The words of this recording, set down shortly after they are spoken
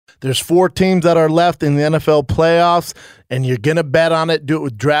There's 4 teams that are left in the NFL playoffs, and you're going to bet on it. Do it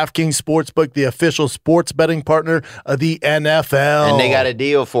with DraftKings Sportsbook, the official sports betting partner of the NFL. And they got a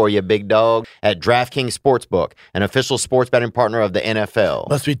deal for you, big dog, at DraftKings Sportsbook, an official sports betting partner of the NFL.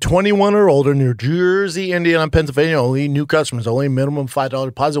 Must be 21 or older, New Jersey, Indiana, and Pennsylvania only. New customers only. Minimum $5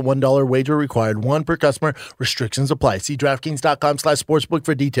 deposit, $1 wager required. 1 per customer. Restrictions apply. See DraftKings.com/sportsbook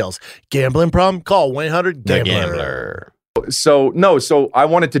for details. Gambling problem? Call 1-800-GAMBLER. So I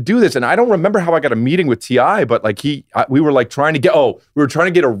wanted to do this, and I don't remember how I got a meeting with T.I., but like we were like trying to get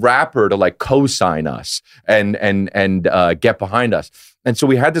a rapper to like co-sign us and get behind us, and so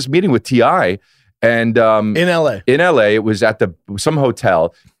we had this meeting with T.I. and in L.A. It was at some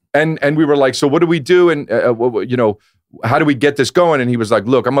hotel, and we were like, so what do we do, and how do we get this going? And he was like,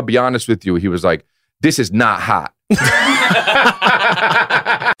 look, I'm gonna be honest with you. He was like, this is not hot.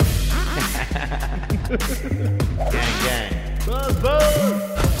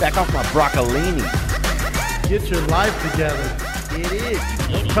 Back off my broccolini. Get your life together. It is.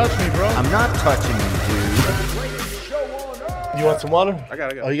 Don't touch me, bro. I'm not touching you, dude. You want some water? I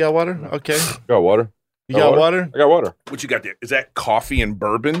got it. Oh, you got water? Okay. Got water. You got water? I got water. What you got there? Is that coffee and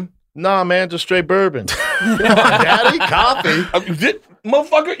bourbon? Nah, man, just straight bourbon. Daddy, coffee.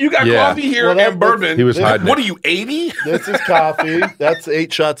 Motherfucker, you got coffee here and bourbon. He was hiding. What are you, 80? This is coffee. That's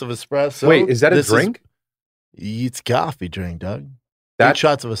 8 shots of espresso. Wait, is that a drink? It's coffee drink, Doug. 8 That-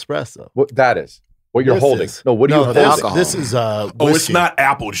 shots of espresso. What that is? What you're This holding? is- No, what do you hold? alcohol. This is Oh, whiskey. it's not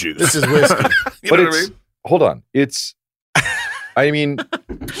apple juice. This is whiskey. You But know what I it's mean? hold on. It's. I mean,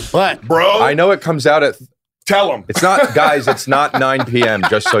 But Bro, I know it comes out at. tell him. It's not, guys. It's not 9 p.m.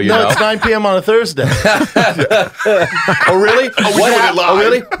 Just so you no, know. it's 9 p.m. on a Thursday. Oh really? we doing it live? Oh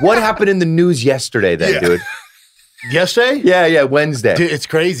really? What happened in the news yesterday, then, Yeah. dude? Yesterday? Yeah, Wednesday. Dude, it's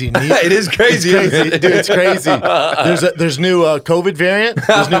crazy. It is crazy. It's crazy. isn't it? Dude, it's crazy. There's new COVID variant.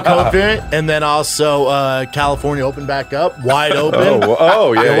 There's new COVID variant. And then also California opened back up. Wide open.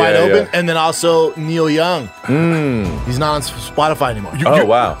 Yeah, Wide open. yeah. And then also Neil Young. He's not on Spotify anymore.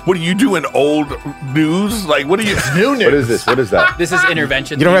 Wow. What are you doing? Old news? Like, what are you? New news. What is this? What is that? This is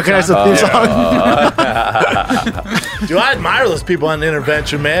intervention. You don't recognize the theme song? Oh. Dude, I admire those people on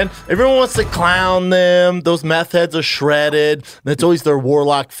intervention, man. Everyone wants to clown them. Those meth heads are shredded. And it's always their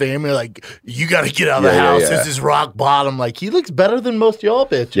warlock family. Like, you got to get out of the house. This is rock bottom. Like, he looks better than most of y'all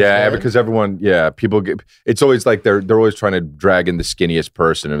bitches. Yeah, man. because everyone, people get. It's always like they're always trying to drag in the skinniest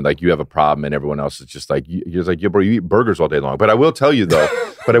person, and like you have a problem, and everyone else is just like you're like, yeah, bro, you eat burgers all day long. But I will tell you though,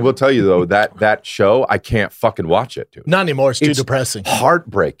 that show, I can't fucking watch it, dude. Not anymore. It's too depressing.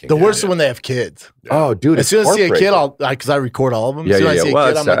 Heartbreaking. The worst is when they have kids. Oh, dude, As soon as I see a kid, because I record all of them. Yeah, as soon as yeah, I see well,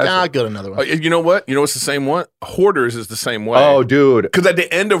 a kid, I'm like, that's- go to another one. You know what? You know what's the same one? Hoarders is the same way. Oh, dude. Because at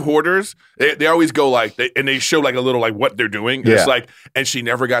the end of Hoarders, they always go like, they show like a little like what they're doing. And Yeah. It's like, and she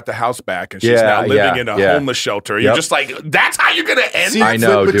never got the house back, and she's Yeah, now living yeah, in a yeah. homeless shelter. You're Yep. just like, that's how you're gonna end. See, I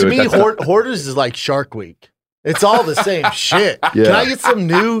know, but to dude, me, that's- Hoarders is like Shark Week. It's all the same shit. Yeah. Can I get some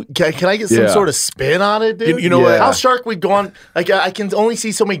new? Can I get some Yeah. sort of spin on it, dude? You know what? How's Shark Week going? Like I can only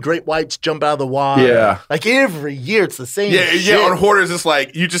see so many great whites jump out of the water. Yeah. Like every year, it's the same. Yeah, shit. yeah. On Hoarders, it's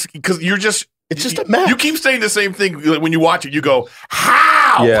like you just because you're just. It's just a mess. You keep saying the same thing like, when you watch it. You go,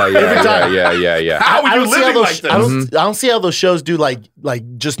 how? Yeah, Every time. yeah. How are I you don't see how living those. like this? I don't see how those shows do like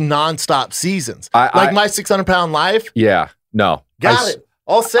just nonstop seasons. I- like My 600-Pound Life. Yeah, no. Got it.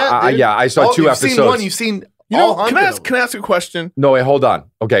 All set. Dude. Yeah, I saw 2 you've episodes. Seen one. You've seen. You know, all can I 100 ask a question? No, wait, hold on.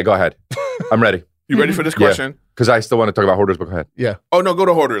 Okay, go ahead. I'm ready. You ready for this question? Because I still want to talk about Hoarders, but go ahead. Yeah. Oh no, go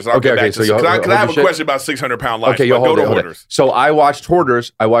to Hoarders. I'll Okay, get back okay, to so you because I hold have your a shit? question about 600-pound life. Okay, but go to hold it. Hoarders. So I watched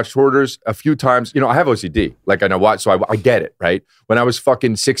Hoarders. I watched Hoarders a few times. You know, I have OCD. Like, and I watch, so I get it, right? When I was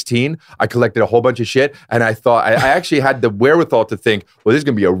fucking 16, I collected a whole bunch of shit, and I thought I actually had the wherewithal to think, well, this is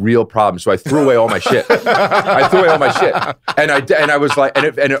gonna be a real problem. So I threw away all my shit. and I was like, and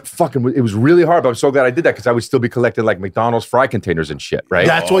it was really hard. But I'm so glad I did that because I would still be collecting like McDonald's fry containers and shit, right?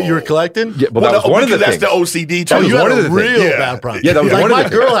 That's what you were collecting. Yeah, but that was one of the that's things. the OCD That too. was You one had of a the things. real Yeah. bad problem. Yeah, that was like one of my the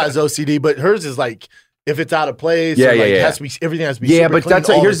girl has OCD, but hers is like if it's out of place. Yeah, or like, yeah. Has to be, everything has to be. Yeah, super but clean that's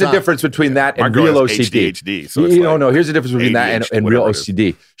all here's the time. difference between that My and girl real has OCD. ADHD, so it's like Here's the difference between that ADHD, and real whatever it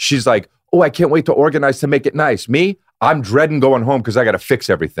is. OCD. She's like, oh, I can't wait to organize to make it nice. Me, I'm dreading going home because I got to fix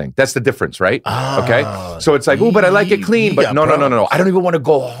everything. That's the difference, right? Okay, so it's like, oh, but I like it clean. But yeah, no. I don't even want to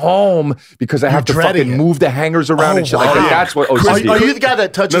go home because I have to dreading fucking it. move the hangers around and shit like that. wow. That's what Are, OCD. are you the guy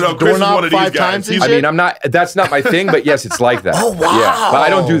that touches No, the Chris is one doorknob of these 5 guys. times? And He's- I shit? mean, I'm not. That's not my thing. But yes, it's like that. Oh, wow. Yeah, but I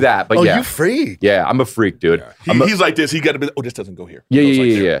don't do that. But Oh, yeah, you freak. yeah, I'm a freak, dude. He's like this. He got to be. Oh, this doesn't go here. Yeah, It goes like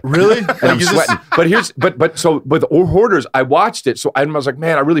yeah. there. Really? And I'm sweating. But here's so with Hoarders, I watched it. So I was like,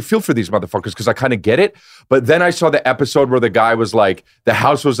 man, I really feel for these motherfuckers because I kind of get it. But then I saw the episode where the guy was like, the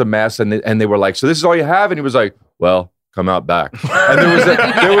house was a mess, and they were like, so this is all you have? And he was like, well, come out back. And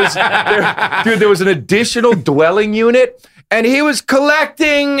there was an additional dwelling unit, and he was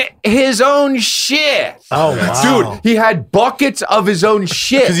collecting his own shit. Oh, wow. Dude, he had buckets of his own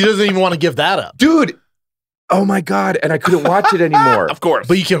shit. Because he doesn't even want to give that up. Dude, oh my God. And I couldn't watch it anymore. Of course.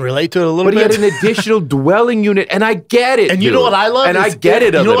 But you can relate to it a little But he bit. had an additional dwelling unit, and I get it. And you dude. know what I love? And is I get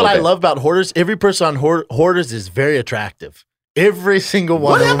it a You know little what I bit. love about hoarders? Every person on hoarders is very attractive. Every single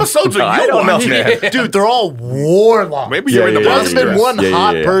one What of them. episodes are I you don't know, watching? man. Dude, they're all warlocks. Maybe you're in the There hasn't been one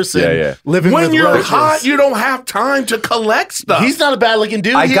hot person living When with you're roaches. hot, you don't have time to collect stuff. He's not a bad looking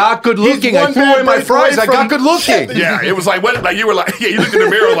dude. I got good looking. I threw away my fries. I got good looking. Yeah, it was like what? Like you were like, yeah, you looked in the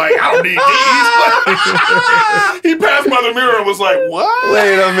mirror like, I don't need these. He passed by the mirror and was like, what?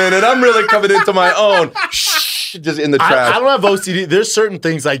 Wait a minute. I'm really coming into my own. Shh. Just in the trash. I don't have OCD. There's certain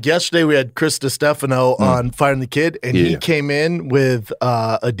things like yesterday we had Chris DiStefano on Firing the Kid, and he came in with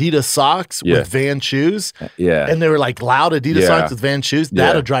Adidas socks with Van shoes. Yeah. And they were like loud Adidas socks with Van shoes.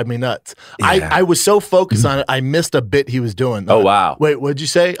 That'll drive me nuts. Yeah. I was so focused on it, I missed a bit he was doing. Oh, wow. Wait, what'd you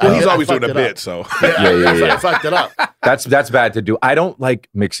say? Well, he's always I doing a fucked it bit, up. so. I fucked it up. That's bad to do. I don't like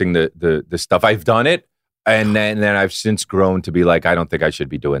mixing the stuff. I've done it, and then I've since grown to be like, I don't think I should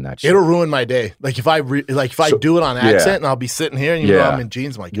be doing that shit. It'll ruin my day. Like if I do it on accent and I'll be sitting here and you know I'm in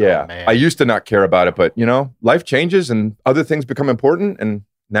jeans, I'm like, oh, man. I used to not care about it, but life changes and other things become important, and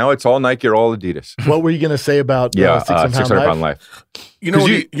now it's all Nike or all Adidas. What were you gonna say about 600 pound life? You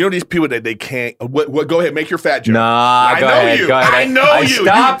know these people that they can't. What? Go ahead, make your fat joke. Nah, go ahead. I know you.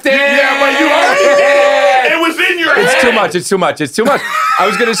 Stopped it. Yeah, but you already did. It was in your head. It's too much. It's too much. It's too much. I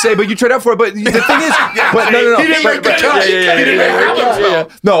was gonna say, but you tried out for it. But the thing is, but no. He didn't make the cut. He didn't make the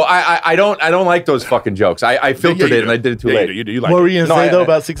cut. No, I don't like those fucking jokes. I filtered it and I did it too late. You do. You like what were it. you gonna say though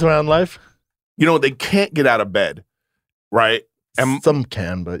about 600 Pound Life? You know they can't get out of bed, right? And some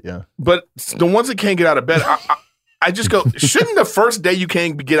can, but yeah. But the ones that can't get out of bed, I just go, shouldn't the first day you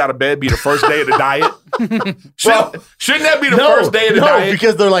can't get out of bed be the first day of the diet? Shouldn't that be the first day of the diet? No,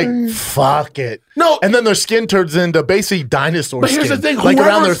 because they're like, fuck it. No. And then their skin turns into basically dinosaur But skin. here's the thing, like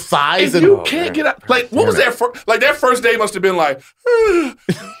around their thighs. If you can't get out, like, what was that first, like that first day must have been like,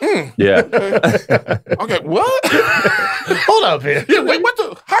 Yeah. okay, what? Hold up here. Yeah, wait, what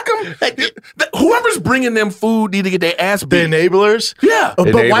the, how come, whoever's bringing them food need to get their ass The beat. enablers? Yeah.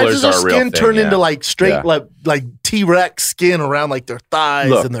 But why does their Enablers are a real skin thing, turn yeah. into like straight, Yeah. like T-Rex skin around like their thighs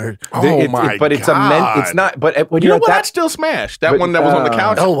Look, and their... Oh my but it's God. it's not. But when You you're know at what? I'd that, still smash that but, one that was on the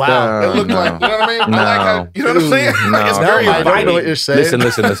couch. Oh, wow. It looked like, you know what I mean? No. I like how, you know what I'm saying? No. Like, it's No, very I don't know what inviting. you're saying.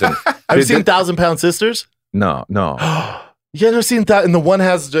 listen. Have you seen 1,000 Pound Sisters? No. You ever seen that? And the one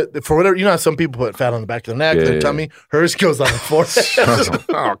has, for whatever, you know how some people put fat on the back of their neck, Yeah, their yeah. tummy. Hers goes on the forehead.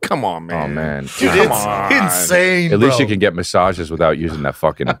 Oh, come on, man. Oh man. Dude, Come it's on. insane, At least bro. you can get massages without using that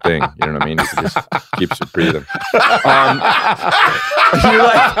fucking thing. You know what I mean? It just keeps you breathing. You're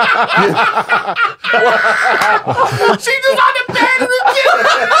like, She just on the bed in the gym.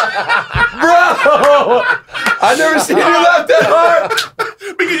 bro, I've never seen you laugh that hard.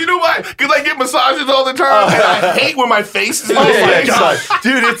 Because you know why? Because I get massages all the time, and I hate when my face is in the Oh my face. God.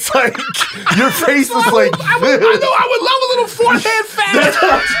 Dude, it's like, your face is like I know I would love a little forehead fat.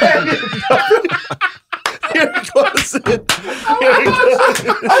 Here it goes. Here it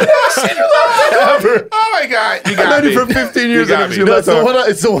goes. Ever. Oh my God. You I've got known me. you for 15 years. You got I've me. seen No, that it's the hard. one.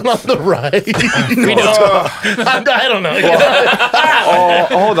 It's the one on the right. We know. I don't know. Oh,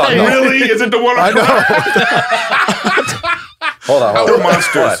 hold on. No. Really? Is it the one on the right? Hold on. We're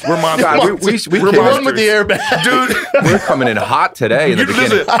monsters. We're monsters. God, we the can't- one with the airbag. Dude. We're coming in hot today in the beginning.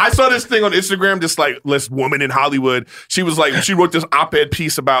 Listen, I saw this thing on Instagram, this woman in Hollywood. She was like, she wrote this op-ed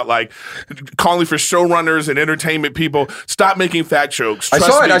piece about like calling for showrunners and entertainment people. Stop making fat jokes. I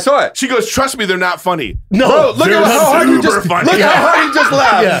saw it, me. I saw it. She goes, trust me, they're not funny. No, Bro, look they're at how hard you super just funny. look Yeah. how hard you just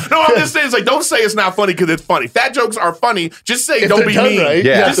laughed. Yeah. No, I'm just saying, it's like, don't say it's not funny because it's funny. Fat jokes are funny. Just say, If don't they're be done mean. right.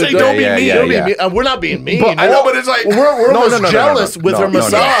 Yeah. Just say, Yeah, don't yeah, be mean. yeah, Don't be yeah. mean. We're not being mean. But I know, but it's like, we're almost jealous with her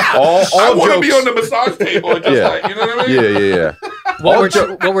massage. All I want to be jokes. on the massage table and just Yeah. like, you know what I mean? Yeah.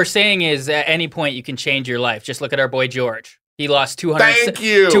 What we're saying is at any point you can change your life. Just look at our boy George. He lost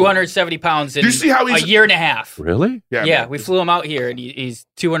 270 pounds in You see how a he's- year and a half. Really? Yeah, man. we flew him out here, and he's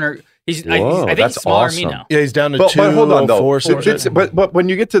 200. Whoa, I think that's he's smaller awesome. than me now. Yeah, he's down to But hold on though. 204. But when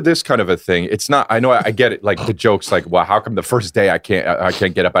you get to this kind of a thing, it's not. I know I get it. Like the jokes, like, well, how come the first day I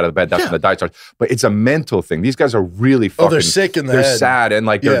can't get up out of the bed? That's when the diet starts. But it's a mental thing. These guys are really fucking. they're sick in the They're head. sad and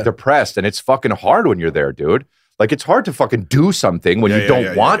like they're Yeah. depressed, and it's fucking hard when you're there, dude. Like it's hard to fucking do something when you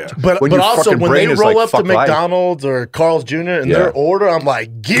don't want. to. But your also fucking when brain they is roll like, up to fuck life. McDonald's or Carl's Jr. and Yeah. their order, I'm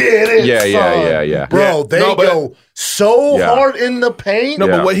like, get it, Yeah, son. yeah. Bro, Yeah. they No, but- go so hard in the paint. No,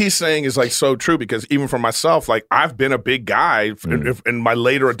 but what he's saying is like so true because even for myself, like I've been a big guy in my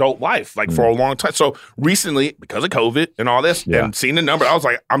later adult life, like for a long time. So recently, because of COVID and all this, and seeing the number, I was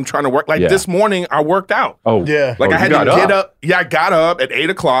like, I'm trying to work. Like this morning, I worked out. Oh, yeah. Like I had to get up. Yeah, I got up at 8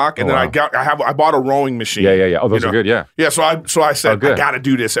 o'clock, and then I bought a rowing machine. Yeah. Oh, those are good. Yeah. Yeah. So I said I got to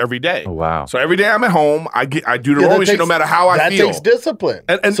do this every day. Oh, wow. So every day I'm at home, I do the rowing machine no matter how I feel. That takes discipline.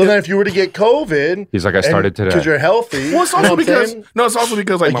 And so then if you were to get COVID, he's like, I started today because you're healthy. Well, it's also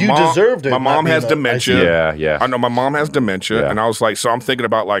because like my you mom deserved it. My mom has dementia. Yeah. I know my mom has dementia, and I was like, so I'm thinking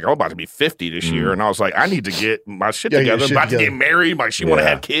about like I'm about to be 50 this year, and I was like, I need to get my shit together. I'm about to get married. Like she want to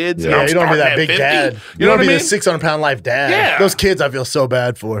have kids. Yeah, you don't be that big 50. dad. You don't be the 600-pound life dad. Yeah. Those kids I feel so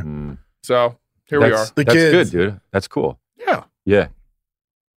bad for. So here we are. The That's kids. good, dude. That's cool. Yeah.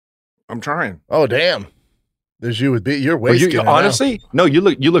 I'm trying. Oh damn. There's you with you're way honestly, no, you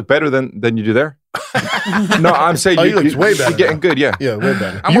look better than you do there. No, I'm saying you look way better. You're getting good, yeah. Yeah, way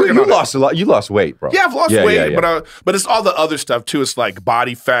better. You lost a lot. You lost weight, bro. Yeah, I've lost weight, but it's all the other stuff too. It's like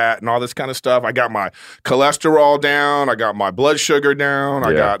body fat and all this kind of stuff. I got my cholesterol down. I got my blood sugar down.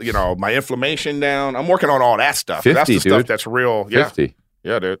 I got my inflammation down. I'm working on all that stuff. 50, that's the dude. stuff that's real. Yeah. 50.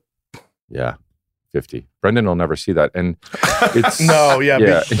 Yeah, dude. Yeah. 50. Brendan will never see that, and it's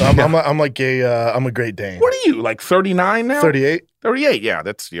I'm like I'm a Great Dane. What are you like? 39 now? 38. 38. Yeah,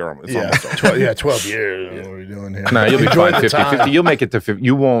 that's almost 12 years. What are we doing here? No, you'll be fine. 50. You'll make it to 50.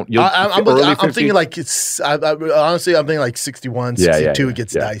 You won't. I'm thinking like honestly, I'm thinking like 61, 62. It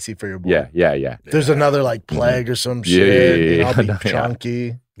gets dicey for your boy. Yeah. There's another like plague or some shit. Yeah. I'll be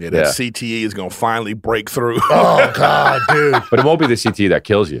chunky. Yeah, that CTE is gonna finally break through. Oh God, dude! But it won't be the CTE that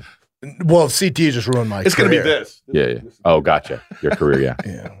kills you. Well, CTE just ruined my. It's career. gonna be this. Yeah. Oh, gotcha. Your career, yeah.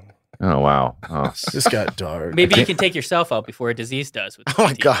 Yeah. Oh wow. Oh. This got dark. Maybe you can take yourself out before a disease does. With oh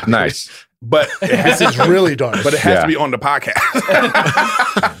my God! Nice. But this is really dark. But it has to be on the podcast.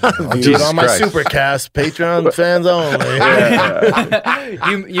 Do it on my Supercast, Patreon fans only.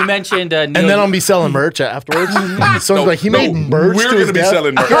 You mentioned, Neil, and then I'm gonna be selling merch afterwards. So like he made merch. We're gonna be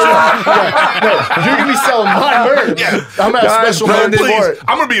selling merch. No, you're gonna be selling my merch. Yeah. I'm gonna have special merch for it.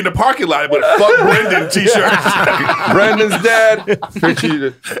 I'm gonna be in the parking lot with a fuck Brendan t-shirt. Brendan's dead.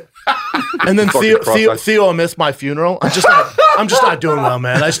 And then Theo will miss my funeral. I'm just not doing well,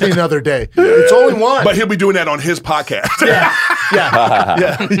 man. I just need another day. It's only one. But he'll be doing that on his podcast. Yeah.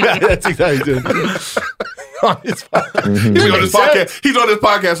 That's exactly it. On his podcast. He's on his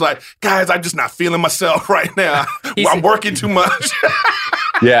podcast like, guys, I'm just not feeling myself right now. I'm working too much.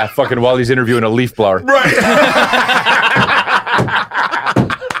 Yeah, fucking while he's interviewing a leaf blower. Right.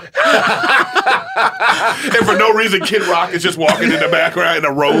 And for no reason, Kid Rock is just walking in the background in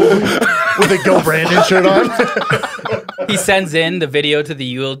a robe with a Go Brandon shirt on. He sends in the video to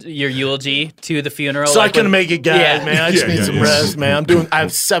your eulogy to the funeral. So I can make it, guys, man. I just need some rest, man. I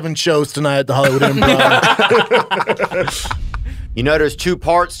have 7 shows tonight at the Hollywood Improv. You know, there's 2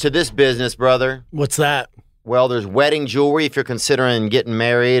 parts to this business, brother. What's that? Well, there's wedding jewelry if you're considering getting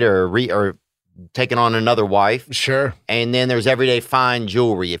married or taking on another wife. Sure. And then there's everyday fine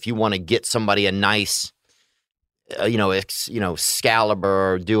jewelry if you want to get somebody a nice,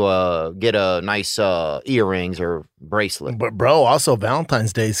 Excalibur, or get a nice earrings or bracelet. But bro, also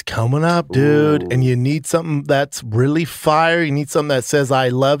Valentine's Day's coming up, dude. Ooh. And you need something that's really fire. You need something that says I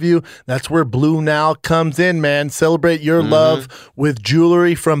love you. That's where Blue Now comes in, man. Celebrate your love with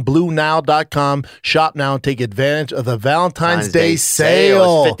jewelry from BlueNile.com. Shop now and take advantage of the Valentine's Day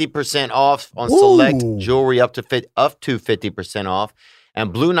sale. It's 50% off on select jewelry up to 50% off.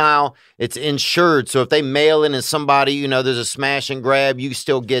 And Blue Nile, it's insured. So if they mail in and somebody, there's a smash and grab, you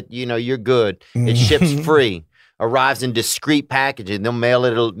still get, you're good. It ships free. Arrives in discreet packaging. They'll mail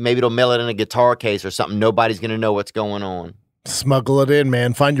it. Maybe they'll mail it in a guitar case or something. Nobody's going to know what's going on. Smuggle it in,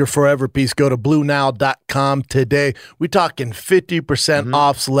 man. Find your forever piece. Go to BlueNile.com today. We're talking 50%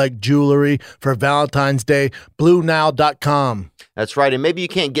 off select jewelry for Valentine's Day. BlueNile.com. That's right. And maybe you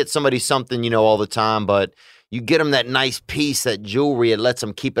can't get somebody something, all the time, but you get them that nice piece, that jewelry. It lets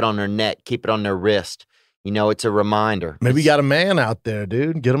them keep it on their neck, keep it on their wrist. It's a reminder. Maybe you got a man out there,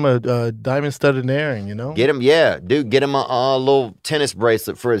 dude. Get him a diamond-studded earring, Get him, Get him a little tennis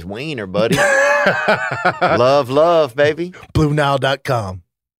bracelet for his wiener, buddy. Love, baby. BlueNile.com.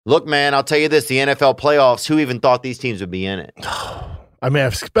 Look, man, I'll tell you this. The NFL playoffs, who even thought these teams would be in it? I mean,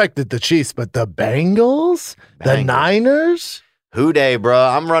 I've expected the Chiefs, but the Bengals? The Niners? Who day, bro?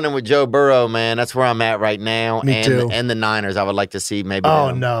 I'm running with Joe Burrow, man. That's where I'm at right now. Me too. And the Niners, I would like to see maybe. Oh,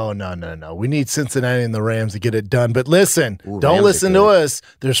 them. no. We need Cincinnati and the Rams to get it done. But listen, don't Rams listen to us.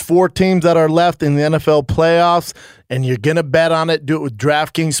 There's 4 teams that are left in the NFL playoffs, and you're going to bet on it. Do it with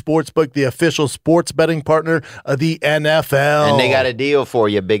DraftKings Sportsbook, the official sports betting partner of the NFL. And they got a deal for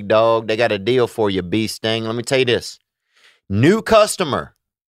you, big dog. They got a deal for you, B-Sting. Let me tell you this. New customer.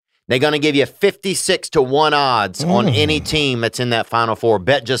 They're going to give you 56-1 odds on any team that's in that Final Four.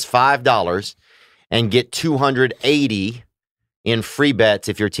 Bet just $5 and get $280 in free bets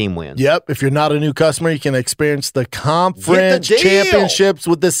if your team wins. Yep. If you're not a new customer, you can experience the conference championships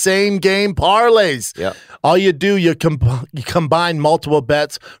with the same game parlays. Yep. All you do, you combine multiple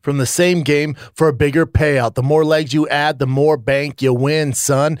bets from the same game for a bigger payout. The more legs you add, the more bank you win,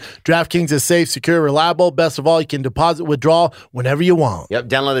 son. DraftKings is safe, secure, reliable. Best of all, you can deposit, withdraw whenever you want. Yep.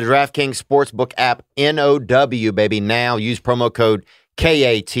 Download the DraftKings Sportsbook app, NOW, baby, now. Use promo code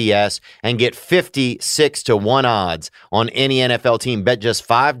KATS and get 56-1 odds on any NFL team. Bet just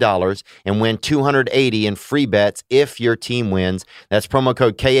 $5 and win $280 in free bets if your team wins. That's promo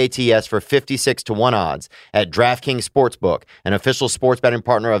code KATS for 56-1 odds at DraftKings Sportsbook, an official sports betting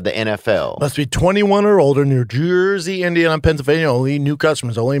partner of the NFL. Must be 21 or older. New Jersey, Indiana, and Pennsylvania only. New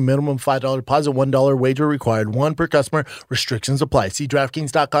customers only. Minimum $5 deposit, $1 wager required. 1 per customer. Restrictions apply. See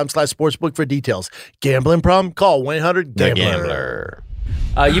DraftKings.com/sportsbook for details. Gambling problem? Call 1-800-GAMBLER.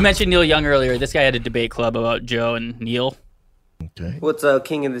 You mentioned Neil Young earlier. This guy had a debate club about Joe and Neil. Okay. What's up,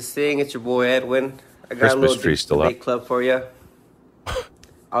 King of the Sing? It's your boy Edwin. I got Christmas a little tree still debate up. club for you.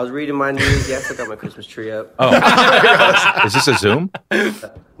 I was reading my news. Yes, I got my Christmas tree up. Oh, is this a Zoom?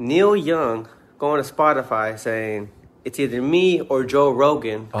 Neil Young going to Spotify saying it's either me or Joe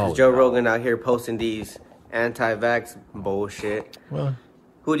Rogan. Because Joe Rogan out here posting these anti-vax bullshit. Well,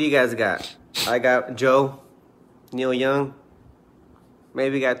 who do you guys got? I got Joe, Neil Young.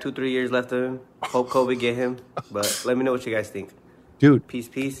 Maybe got 2-3 years left of him. Hope COVID get him. But let me know what you guys think. Dude. Peace,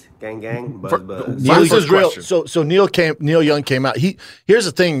 gang, buzz. This is real. So Neil Young came out. Here's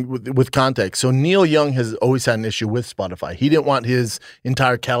the thing with context. So Neil Young has always had an issue with Spotify. He didn't want his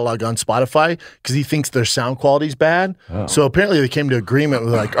entire catalog on Spotify because he thinks their sound quality is bad. Oh. So apparently they came to agreement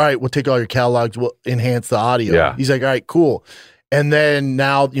with like, all right, we'll take all your catalogs, we'll enhance the audio. Yeah. He's like, all right, cool. And then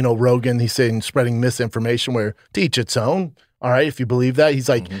now, Rogan, he's saying spreading misinformation where to each its own. All right, if you believe that. He's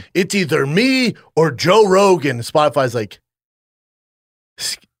like, it's either me or Joe Rogan. And Spotify's like,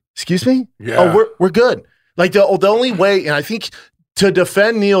 excuse me? Yeah. Oh, we're good. Like the only way, and I think to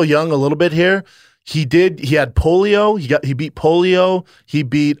defend Neil Young a little bit here, he had polio. He beat polio. He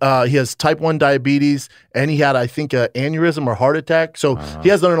has type 1 diabetes, and he had, I think, an aneurysm or heart attack. So he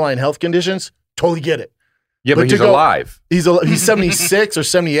has underlying health conditions. Totally get it. Yeah, but he's alive. He's 76 or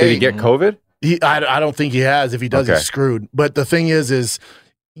 78. Did he get COVID? I don't think he has. If he does, he's screwed. But the thing is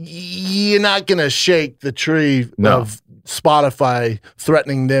you're not going to shake the tree of Spotify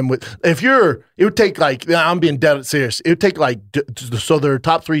threatening them with. It would take like, I'm being dead serious. It would take like, so their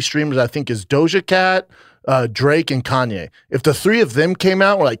top 3 streamers, I think, is Doja Cat, Drake, and Kanye. If the 3 of them came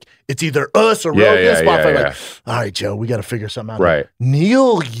out, we're like, it's either us or Rogan. Spotify, like, all right, Joe, we got to figure something out. Right.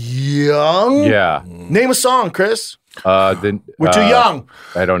 Neil Young? Yeah. Name a song, Chris. We're too young.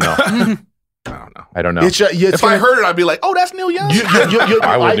 I don't know. I don't know. If I heard it, I'd be like, "Oh, that's Neil Young."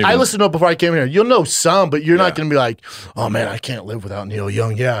 I listened to it before I came here. You'll know some, but you're not going to be like, "Oh man, I can't live without Neil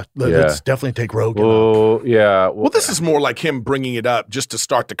Young." Let's definitely take Rogan. Oh, yeah. Well, this is more like him bringing it up just to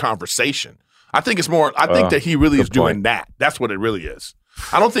start the conversation. I think it's more. I think that he really is doing that. That's what it really is.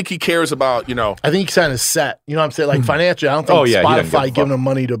 I don't think he cares about I think he's kind of set. You know what I'm saying? Like financially, I don't think Spotify giving him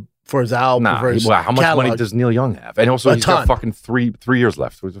money for his album. For his how much money does Neil Young have? And also, he's got fucking three years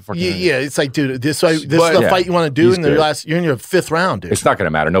left. It's like, dude, this is the fight you want to do in the last. You're in your 5th round, dude. It's not going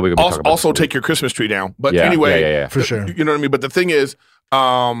to matter. Nobody will be talking about also take your Christmas tree down. But anyway, for sure. You know what I mean? But the thing is,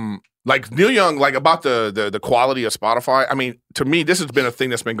 like Neil Young, like about the quality of Spotify. I mean, to me, this has been a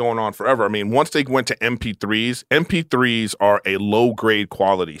thing that's been going on forever. I mean, once they went to MP3s are a low grade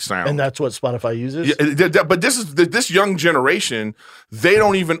quality sound, and that's what Spotify uses. Yeah, but this young generation, they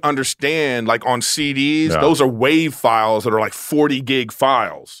don't even understand. Like on CDs, those are WAV files that are like 40 gig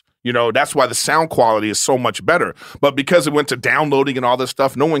files. That's why the sound quality is so much better. But because it went to downloading and all this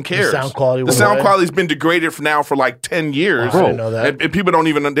stuff, no one cares. The sound quality has been degraded for like 10 years. I didn't know that. And people don't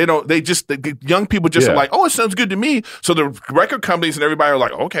even, the young people just are like, oh, it sounds good to me. So the record companies and everybody are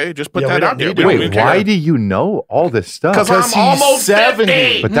like, okay, just put that out there. Wait, why do you know all this stuff? Because I'm almost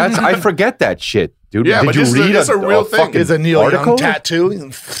 70. But I forget that shit. dude. Yeah, but did you read it's a real thing. fucking Is a Neil article? Young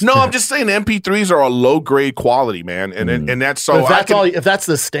tattoo? No, I'm just saying the MP3s are a low grade quality, man, and that's so. If that's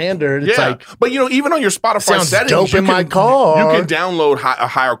the standard, it's like. But even on your Spotify Sounds settings, dope you in can, my car. You can download a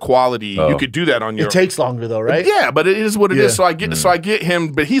higher quality. Oh. You could do that on your. It takes longer though, right? Yeah, but it is what it is. So I get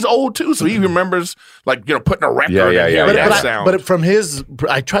him, but he's old too, so he remembers putting a record in here. But from his,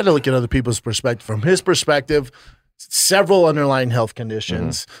 I try to look at other people's perspective. From his perspective, several underlying health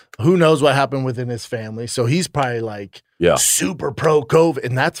conditions. Who knows what happened within his family? So he's probably like super pro COVID,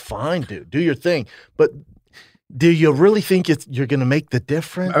 and that's fine, dude. Do your thing. But do you really think you're going to make the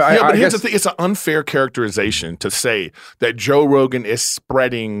difference? But here's the thing: it's an unfair characterization to say that Joe Rogan is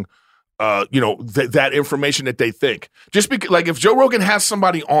spreading. That information that they think. Just because, like, if Joe Rogan has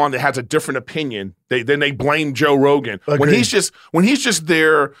somebody on that has a different opinion, then they blame Joe Rogan. Agreed. When he's just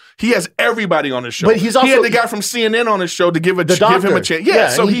there, he has everybody on his show. But he had the guy from CNN on his show to give him a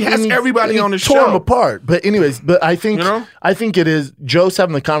chance. So he has everybody on his show. Tore him apart. But anyways, I think it is Joe's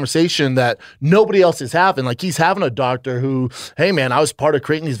having the conversation that nobody else is having. Like, he's having a doctor who, hey man, I was part of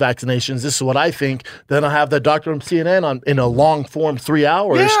creating these vaccinations. This is what I think. Then I'll have the doctor from CNN in a long form 3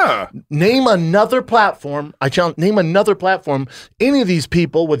 hours. Yeah. Name another platform. Name another platform. Any of these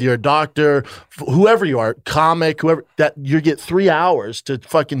people, whether you're a doctor, whoever you are, comic, whoever, that you get 3 hours to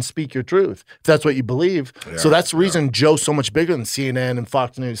fucking speak your truth. If that's what you believe. Yeah, so that's the reason Joe's so much bigger than CNN and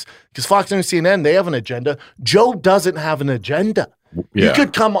Fox News. Because Fox News, CNN, they have an agenda. Joe doesn't have an agenda. Yeah. You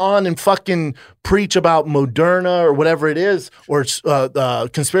could come on and fucking preach about Moderna or whatever it is, or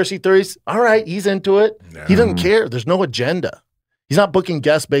conspiracy theories. All right, he's into it. Yeah. He doesn't care. There's no agenda. He's not booking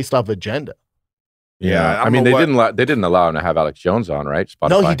guests based off agenda. Yeah, I mean they didn't allow him to have Alex Jones on, right? Spotify.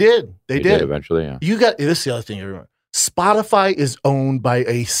 No, he did. They did eventually. Yeah. This is the other thing you remember. Spotify is owned by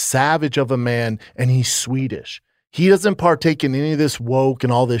a savage of a man, and he's Swedish. He doesn't partake in any of this woke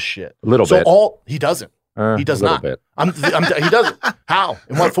and all this shit. A little bit. He doesn't. He does not. Bit. He doesn't. How?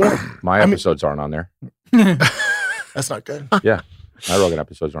 In what form? My episodes aren't on there. That's not good. Yeah. My Rogan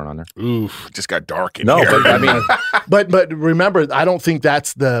episodes aren't on there. Oof, just got dark in here. But I mean, but remember, I don't think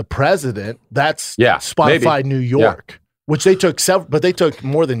that's the president. That's Spotify maybe. New York, which they took several, but they took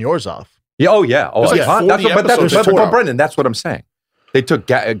more than yours off. Yeah. Oh yeah. Oh, like but Brendan, that's what I'm saying. They took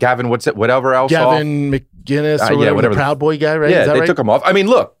Gavin. Whatever else. Gavin McGinnis or whatever, the Proud Boy guy, right? Yeah, they took him off. I mean,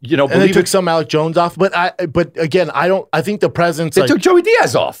 look, and they took some Alex Jones off. But again, I think the president's. They took Joey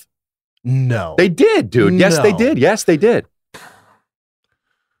Diaz off. No, they did, dude. Yes, they did. Yes, they did.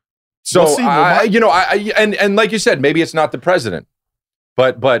 So and like you said, maybe it's not the president,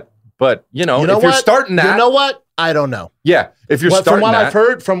 but if you're starting that, you know what? I don't know. Yeah, if you're starting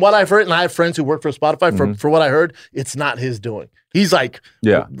from what I've heard, and I have friends who work for Spotify. For what I heard, it's not his doing. He's like,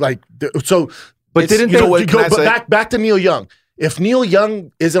 so. But didn't they back to Neil Young? If Neil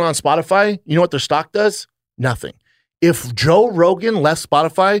Young isn't on Spotify, you know what their stock does? Nothing. If Joe Rogan left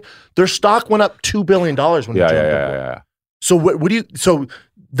Spotify, their stock went up $2 billion when he joined. Yeah. So what do you? So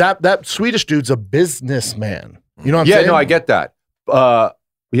that Swedish dude's a businessman. You know what I'm saying? Yeah, no, I get that.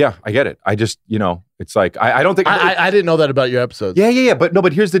 Yeah, I get it. I just, it's like I don't think I didn't know that about your episodes. Yeah.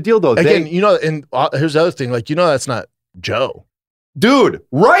 But here's the deal, though. Again, and here's the other thing. Like, that's not Joe. Dude,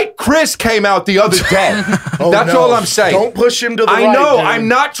 right? Chris came out the other day. That's all I'm saying. Don't push him to the right. I know. Dude. I'm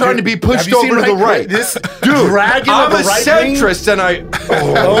not trying to be pushed over to the right. This dude, dragon I'm of a right centrist, and I.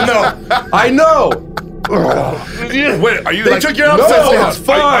 Oh no! I know. Wait, are you? They took your episodes down. No, it's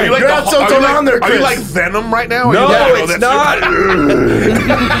fine. Your episodes are on there, Chris. Are you like Venom right now? No, it's not. No!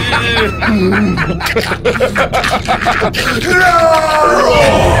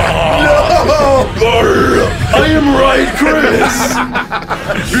 I am right, Chris.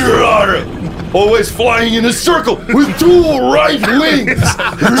 You're always flying in a circle with dual right wings.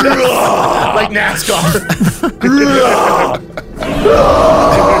 Like NASCAR.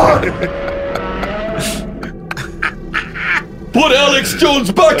 Put Alex Jones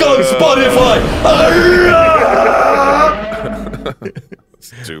back on Spotify.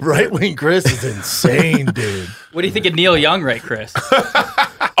 Right-wing Chris is insane, dude. What do you think of Neil Young, right, Chris?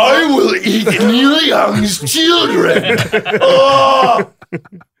 I will eat Neil Young's children. Did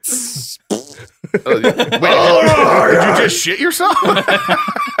you just shit yourself?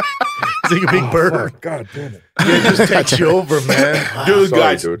 It's like a big bird. God damn it. It just takes you over, man.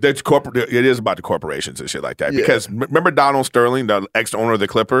 Dude, that's corporate. It is about the corporations and shit like that. Because remember Donald Sterling, the ex-owner of the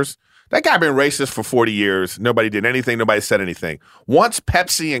Clippers? That guy been racist for 40 years. Nobody did anything. Nobody said anything. Once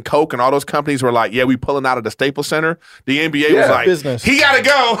Pepsi and Coke and all those companies were like, yeah, we pulling out of the Staples Center, the NBA was like, business. He got to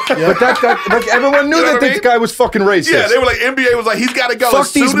go. Yeah. But like, everyone knew that this guy was fucking racist. Yeah, they were like, NBA was like, he's got to go.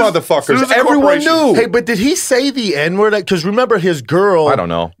 Fuck these motherfuckers. Everyone knew. Hey, but did he say the N-word? Because remember his girl. I don't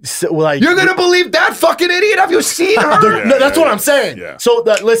know. Like, you're going to believe that fucking idiot? Have you seen her? No, that's what I'm saying. Yeah. So,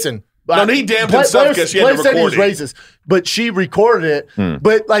 listen. No, he damned himself because she had to record he was racist, but she recorded it.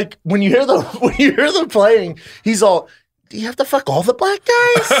 But like when you hear them playing, he's all, "Do you have to fuck all the black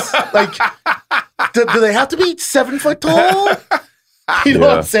guys? Like, do they have to be 7 foot tall?" You know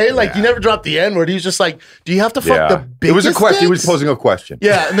what I'm saying? Like, you never dropped the N-word. He was just like, "Do you have to fuck the biggest?" It was a question. dicks? He was posing a question.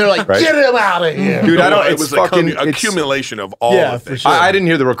 Yeah, and they're like, Right? "Get him out of here, dude." It was fucking accumulation of all of for this. sure. I didn't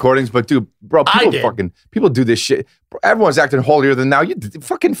hear the recordings, but dude, bro, people do this shit. Everyone's acting holier than thou. You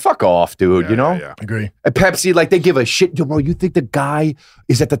fucking fuck off, dude. You know? Yeah. Agree. At Pepsi, like they give a shit. Bro, you think the guy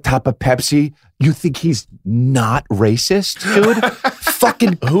is at the top of Pepsi? You think he's not racist, dude?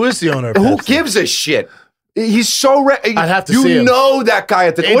 Fucking Who is the owner of who Pepsi? gives a shit? He's so I'd have to you see him. know that guy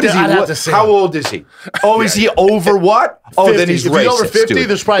at the what is he? I'd have to see How him. old is he? Oh, is he over what? Oh, 50. then he's If racist. he's over 50, dude.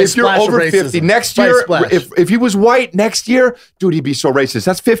 there's probably a if you're splash of over 50 racism. next Probably year, splash. if he was white next year, dude, he'd be so racist.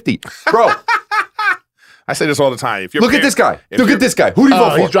 That's 50, bro. I say this all the time. If Look at this guy. Look at this guy. Who do you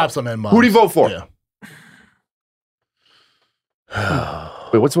vote for? He dropped some N-bombs. Who do you vote for? Yeah.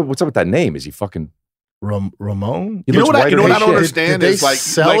 Wait, what's up with that name? Is he fucking? Ramon? He You know looks what I whiter don't than shit. understand Did they is like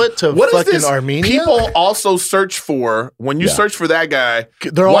sell it to what is fucking this Armenia? People also search for when you search for that guy.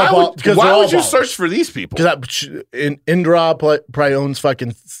 They're all Why would you search for these people? Because Indra probably owns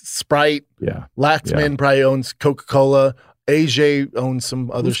fucking Sprite. Yeah. Laxman probably owns Coca-Cola. AJ owns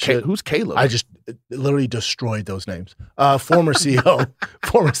some other shit. Who's Caleb? I just literally destroyed those names. Former CEO.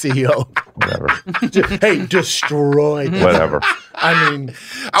 Former CEO. Whatever. Hey, destroyed. Whatever. I mean,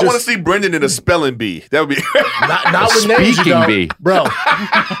 I want to see Brendan in a spelling bee. That would be not with names, Speaking though. bee. Bro.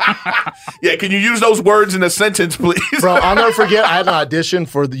 Yeah, can you use those words in a sentence, please? Bro, I'll never forget. I had an audition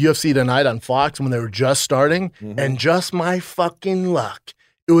for the UFC Tonight on Fox when they were just starting, and just my fucking luck.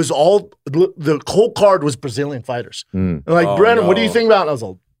 It was all the whole card was Brazilian fighters. And like, Brennan, what do you think about it? And I was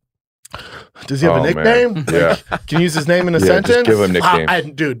like, does he have a nickname? Man. Yeah. Like, can you use his name in a Yeah, sentence? just give him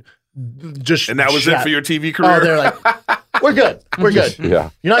nicknames. Dude, just And that was it for your TV career? Oh, they're like, we're good. We're good. Yeah.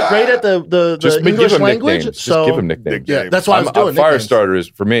 You're not great at the Just give English him language. nicknames. So Just give him nicknames. yeah, that's what I was doing. Fire nicknames. starter is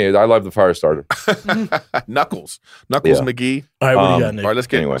for me. I love the fire starter. Knuckles Yeah. McGee. All right, what do you got, Nick? All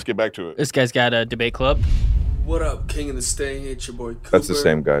right, Anyway. let's get back to it. This guy's got a debate club. What up, King of the Sting? It's your boy Cooper. That's the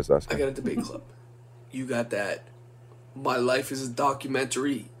same guy's last I name. got a debate club. You got that My Life is a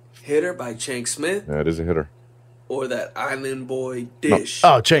Documentary hitter by Chank Smith, Yeah, it is a hitter. or that Island Boy Dish.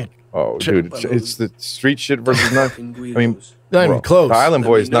 Oh, Chink. Oh, dude, it's the street shit versus not. I mean, Not even bro, close. The Island Let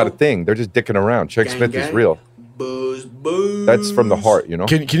Boy me is not a know. thing. They're just dicking around. Chuck Gang, Smith is gang. real. Buzz, buzz. That's from the heart, you know.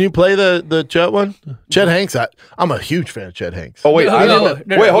 Can you play the Chet one? Chet Hanks. I'm a huge fan of Chet Hanks. Oh wait, No,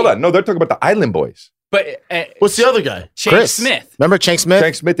 wait, hold on. No, they're talking about the Island Boys. But What's the other guy? Chank Chris Smith. Remember Chank Smith?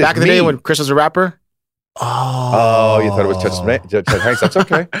 Chank Smith is Back in the day me. when Chris was a rapper? Oh, you thought it was Chet Smith? Chet Hanks. That's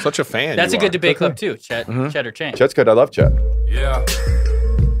okay. Such a fan. That's a you good are. debate club too. Chet or Chank. Chet's good. I love Chet. Yeah.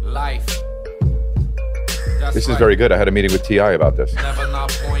 Life. That's This is right. very good. I had a meeting with Ti about this. Never not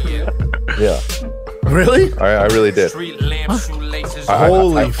point yet. Yeah, Really? I really did. Street lamp, shoelaces,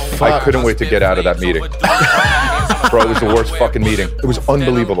 Holy I fuck. couldn't wait to get out of that meeting. Bro, it was the worst fucking meeting. It was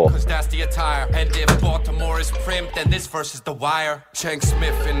unbelievable. That's the attire. And if Baltimore is prim, then this verse is the wire. Chank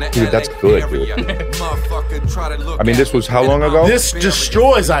Smith in the Dude, that's good, dude. Motherfucker, try to look I mean, this was how long ago? This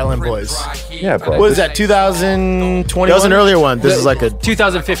destroys Island Boys. Yeah, bro. What is that? 2021. That was an earlier one. This is like a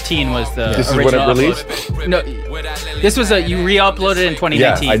 2015 was the This is when original it released? upload. No, this was you re-uploaded in 2019.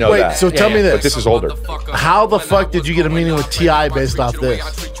 Yeah, I know Wait, that. so tell me But this. this is older. How the fuck did you get a meeting with T.I. based off this?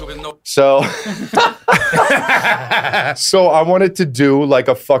 So, so I wanted to do like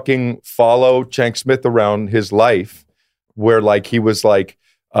a fucking follow Chank Smith around his life, where like he was like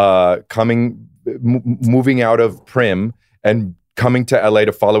moving out of Prim and coming to LA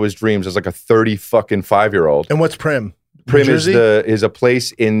to follow his dreams as like a 5-year-old. And what's Prim? Prim New is Jersey? is a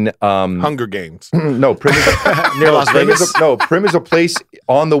place in Hunger Games. no Prim is near Las Prim Vegas. Prim is a place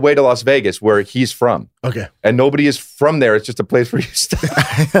on the way to Las Vegas where he's from, Okay. and nobody is from there. It's just a place where you stay.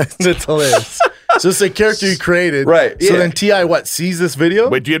 That's hilarious. So it's a character you created. Right, So yeah. then T.I. sees this video?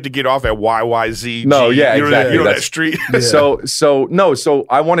 Wait, do you have to get off at YYZ? No, yeah, you know exactly. That, you know that That's- street? So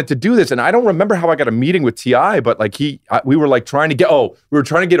I wanted to do this, and I don't remember how I got a meeting with Ti, but like we were like trying to get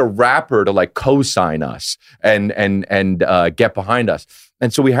a rapper to like co-sign us and get behind us,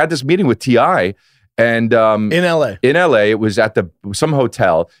 and so we had this meeting with Ti, And in LA, it was at some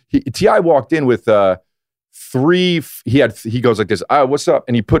hotel. T.I. walked in with 3. He goes like this. What's up?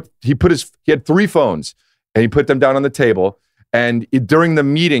 And he had 3 phones, and he put them down on the table. And during the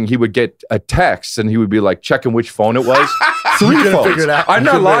meeting, he would get a text, and he would be like checking which phone it was. 3 phones. Figure it out. I'm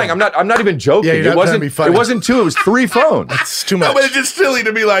not lying. I'm not even joking. Yeah, it wasn't 2. It was 3 phones. That's too much. No, but it's just silly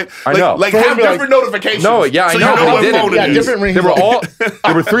to be like, I know. like have different notifications. No, yeah, I so know. You know what phone it is. Different rings.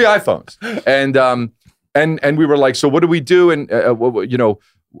 There were 3 iPhones, and we were like, so what do we do? And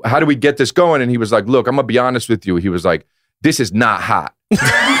how do we get this going? And he was like, look, I'm gonna be honest with you. He was like, this is not hot.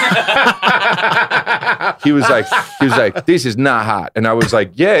 He was like, this is not hot. And I was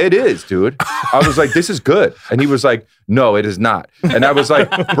like, yeah, it is, dude. I was like, this is good. And he was like, no, it is not. And I was like,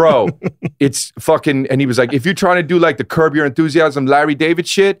 bro, it's fucking, and he was like, if you're trying to do like the Curb Your Enthusiasm, Larry David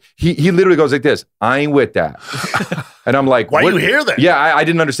shit, he literally goes like this, I ain't with that. And I'm like, why are you here then? Yeah, I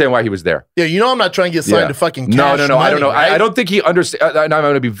didn't understand why he was there. Yeah, I'm not trying to get signed to fucking cash No, money, I don't know. Right? I don't think he understands. I'm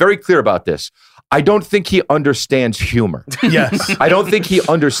going to be very clear about this. I don't think he understands humor. Yes. I don't think he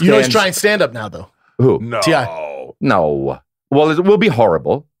understands. You know he's trying stand up now, though. Who? No. T.I. No. Well, it will be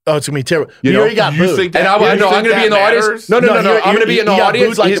horrible. Oh, it's going to be terrible. You He know? already got You booed. think And that, I'm going to be in the audience. No. I'm going to be in the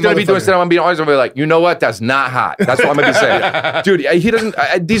audience. Like He's going to be doing stand up. I'm going to be in the audience. I'm going to be like, you know what? That's not hot. That's what I'm going to be saying. Dude, he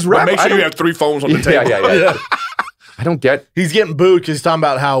doesn't. These But rappers. make sure you have 3 phones on the table. Yeah. I don't get. He's getting booed because he's talking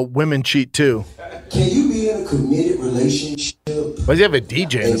about how women cheat too. Can you be in a committed relationship Why does he have a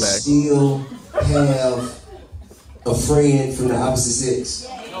DJ in and the back? still have a friend from the opposite sex?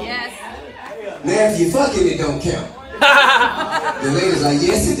 Yes. Now, if you're fucking, it don't count. The lady's like,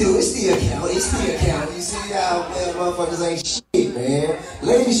 yes, it do. It still count. It still count. You see how motherfuckers ain't shit, man.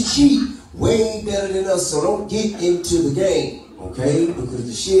 Ladies cheat way better than us, so don't get into the game, okay? Because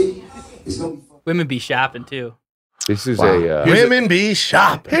the shit is gonna be fun. Women be shopping too. This is Women be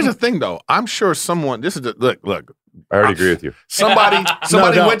shopping. Here's the thing, though. I'm sure someone. This is look. I already agree with you. Somebody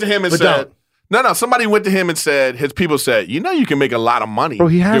went to him and said. don't. No. Somebody went to him and said, his people said, you know, you can make a lot of money Bro,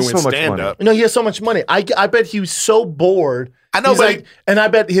 he has doing so much stand-up. No, he has so much money. I bet he was so bored. I know, He's but like, and I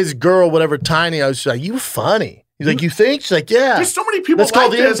bet his girl, whatever, Tiny, I was like, you funny. He's like, you think? She's like, yeah. There's so many people Let's like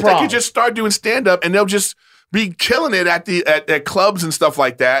call the this that improv. could just start doing stand-up and they'll just be killing it at clubs and stuff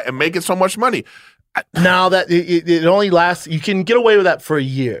like that and making so much money. Now that it only lasts, you can get away with that for a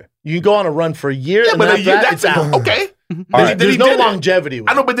year. You can go on a run for a year, Yeah, and but after that, it's out. okay. There's no longevity. With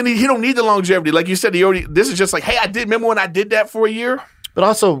I know, but then he don't need the longevity. Like you said, this is just like, hey, remember when I did that for a year? But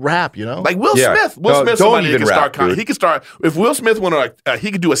also rap, you know? Like Will Yeah. Smith. Will No, Smith, don't somebody that even can start rap, comedy. dude. He could start, if Will Smith went on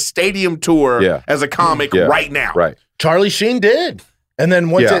he could do a stadium tour as a comic right now. Right. Charlie Sheen did. And then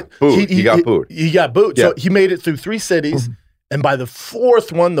once booed. He got booed. He got booed. Yeah. So he made it through 3 cities. And by the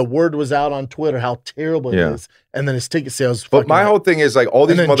 4th one, the word was out on Twitter how terrible it is. And then his ticket sales. But my whole thing is like all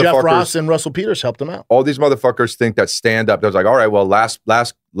these and then Jeff motherfuckers. Ross and Russell Peters helped him out. All these motherfuckers think that stand up. They're like, all right, well, last.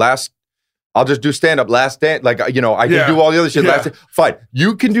 I'll just do stand up. Last stand, like I can do all the other shit. Yeah. Fine,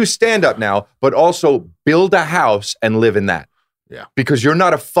 you can do stand up now, but also build a house and live in that. Yeah, because you're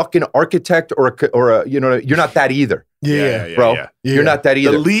not a fucking architect or a you're not that either. Yeah, bro, you're not that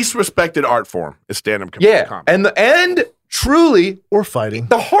either. The least respected art form is stand-up comedy. Yeah, and truly, or fighting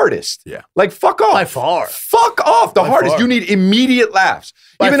the hardest. Yeah, like fuck off. By far. Fuck off. The By hardest. far. You need immediate laughs.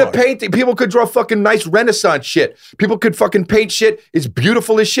 By Even far. a painting, people could draw fucking nice Renaissance shit. People could fucking paint shit. It's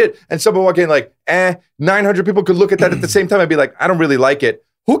beautiful as shit. And someone walk in like, 900 people could look at that at the same time and be like, I don't really like it.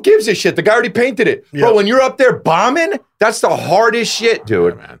 Who gives a shit? The guy already painted it. Yeah. Bro, when you're up there bombing, that's the hardest shit,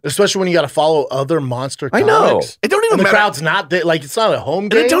 dude. Especially when you got to follow other monster I comics. know. It don't even And the matter. crowd's not there. Like, it's not a home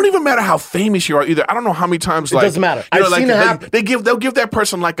And game. it don't even matter how famous you are either. I don't know how many times It like doesn't matter. you know, I've like, seen it happen. they'll give that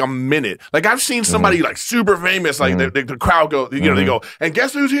person like a minute. Like I've seen somebody like super famous, like the crowd go, they go, and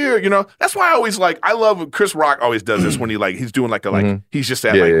guess who's here? You know, that's why I always I love when Chris Rock always does this when he's doing he's just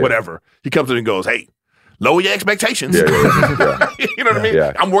at whatever. He comes in and goes, hey, lower your expectations. Yeah. You know what I mean?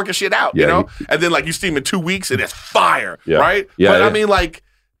 Yeah. I'm working shit out, Yeah, you know? And then you see him in 2 weeks and it's fire, Yeah. right? Yeah, But yeah. I mean,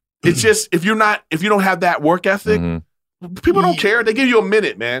 it's just, if you don't have that work ethic, people don't care. They give you a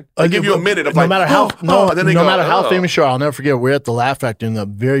minute, man. They give you a minute of no matter how and then they no go, matter how oh. famous you are, I'll never forget. We're at the Laugh Factory, and the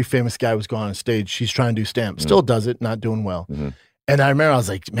very famous guy was going on stage. She's trying to do stand, still does it, not doing well. And I remember I was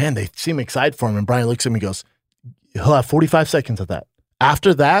like, man, they seem excited for him. And Brian looks at me, and goes, he'll have 45 seconds of that.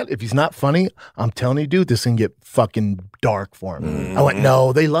 After that, if he's not funny, I'm telling you, dude, this can get fucking dark for him. I went,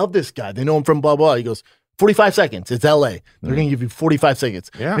 no, they love this guy. They know him from blah blah. He goes, 45 seconds. It's LA. They're going to give you 45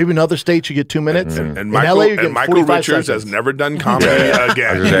 seconds. Yeah. Maybe in other states you get 2 minutes. And in Michael, LA, you're getting Michael 45 Richards seconds. has never done comedy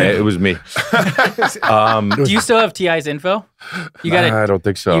again. It was me. Do you still have T.I.'s info? I don't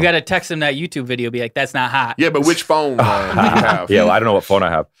think so. You got to text him that YouTube video. Be like, that's not hot. Yeah, but which phone do you have? Yeah, well, I don't know what phone I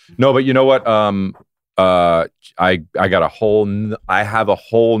have. No, but you know what? I got I have a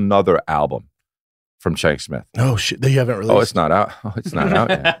whole nother album from Shank Smith. Oh shit! That you haven't released. Oh, it's not out. Oh, it's not out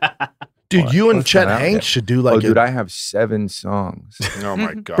yet. Dude, you and Chet Hanks should do like. Oh, dude, I have 7 songs. Oh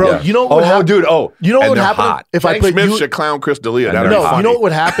my god, bro! You know what would happen? Dude, you know what would they're happen hot. if I Hank put Smith you? should clown Chris D'Elia. No, You know what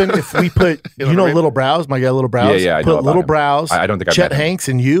would happen if we put You know what I mean? Little Brows, my guy Little Brows. Yeah, I know put about Little him. Brows. I don't think I've Chet met him. Hanks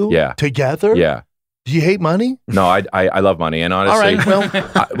and you. Yeah. Together. Yeah. Do you hate money? No, I love money, and honestly, All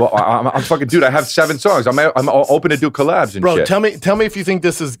right, well, I'm fucking dude. I have 7 songs. I'm open to do collabs and bro, shit. tell me if you think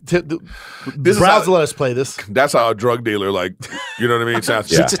this is. This is Brows how- let us play this. That's how a drug dealer, like, you know what I mean?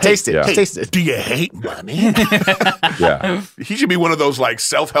 Sounds. Yeah. Taste it. Yeah. Taste it. Do you hate money? Yeah. He should be one of those like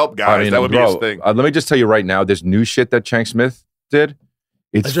self-help guys. That would be his thing. Let me just tell you right now, this new shit that Shank Smith did,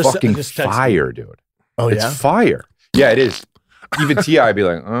 it's I just fucking texted fire, dude. Oh It's yeah. fire. Yeah, it is. Even T.I. be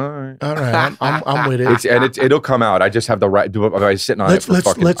like, all right. All right, I'm with it. It'll come out. I just have the right. I've been sitting on it for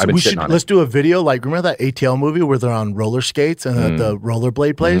fucking. I've been sitting on let's it. do a video. Like, remember that ATL movie where they're on roller skates and at the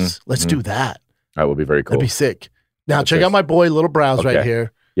rollerblade place? Let's do that. That would be very cool. That'd be sick. Now That's check it. out my boy Little Brows right Okay.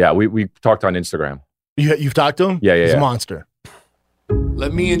 here. Yeah, we talked on Instagram. You've talked to him? Yeah, He's yeah. a monster.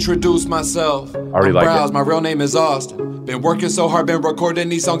 Let me introduce myself. already I'm like Browse, it. my real name is Austin. Been working so hard, been recording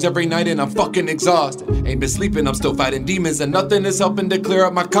these songs every night, and I'm fucking exhausted. Ain't been sleeping, I'm still fighting demons, and nothing is helping to clear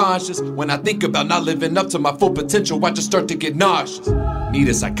up my conscience. When I think about not living up to my full potential, I just start to get nauseous. Need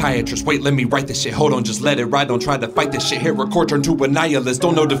a psychiatrist, wait, let me write this shit. Hold on, just let it ride, don't try to fight this shit. Hit record, turn to a nihilist.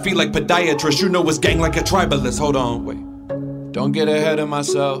 Don't know defeat like podiatrist, you know it's gang like a tribalist. Hold on, wait, don't get ahead of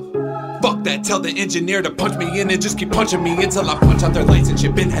myself. Fuck that, tell the engineer to punch me in and just keep punching me until I punch out their lights and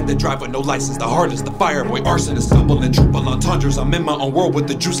shit. Been had to drive with no license, the hardest, the fireboy, arsonist, stumble and triple entendres. I'm in my own world with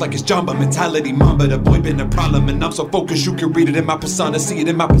the juice like it's Jamba mentality. Mamba, the boy been a problem, and I'm so focused you can read it in my persona, see it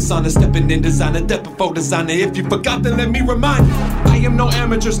in my persona, stepping in designer, depth before designer. If you forgot, then let me remind you, I am no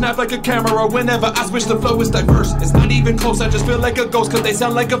amateur, snap like a camera. Whenever I switch, the flow is diverse. It's not even close, I just feel like a ghost, cause they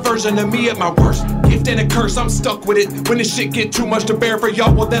sound like a version of me at my worst. Gift and a curse, I'm stuck with it. When this shit get too much to bear for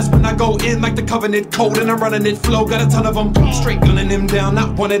y'all, well that's when I go in like the covenant code, and I'm running it flow. Got a ton of them, straight gunning them down.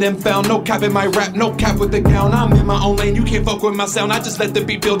 Not one of them found. No cap in my rap, no cap with the gown. I'm in my own lane, you can't fuck with my sound. I just let the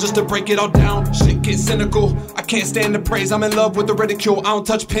beat build just to break it all down. Shit gets cynical, I can't stand the praise. I'm in love with the ridicule. I don't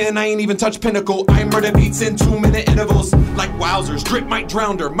touch pen, I ain't even touch pinnacle. I murder beats in 2-minute intervals, like wowzers. Drip mic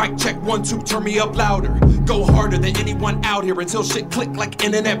drowner, mic check 1 2, turn me up louder. Go harder than anyone out here until shit click like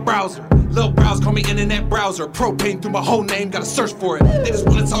internet browser. Lil Brows call me internet browser. Propane through my whole name, gotta search for it. They just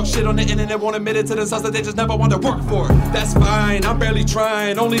wanna talk shit on the internet, won't admit it to themselves that they just never want to work for it. That's fine, I'm barely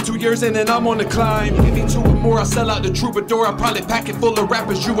trying. Only 2 years in and I'm on the climb. Give me 2 or more, I'll sell out the troubadour. I'll probably pack it full of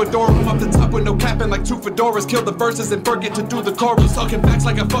rappers you adore. I'm up the top with no capping like 2 fedoras. Kill the verses and forget to do the chorus. Talking facts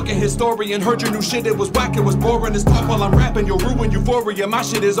like a fucking historian. Heard your new shit, it was whack, it was boring. It's talk while I'm rapping, you'll ruin euphoria. My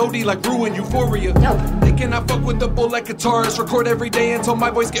shit is OD like ruin euphoria. They cannot fuck with the bull like guitarists. Record every day until my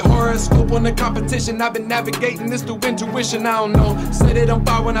voice get horoscope on the competition. I've been navigating this through intuition, I don't know. Set it on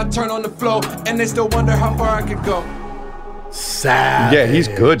fire when I turn on the flow, and they still wonder how far I could go. Savage. Yeah, he's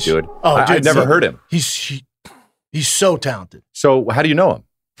good, dude. Oh, I'd never heard him. He's so talented. So how do you know him?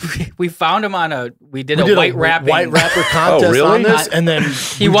 We found him on we did a white rapper contest really? on this, and then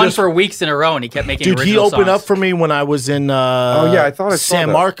he won for weeks in a row, and he kept making Dude, he original opened songs. up for me when I was in yeah, I thought I saw San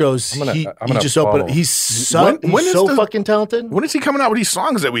that. Marcos. I'm He gonna just follow opened. him. He's so fucking talented. When is he coming out with these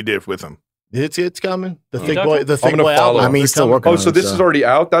songs that we did with him? It's coming. The You Thick talking? Boy, the I'm Thick gonna Boy follow album. him. I mean, he's still working Oh, on so it, this is already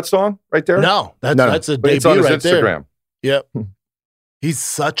out, that song right there? No, that's a But it's debut on his right there. Instagram. Yep. He's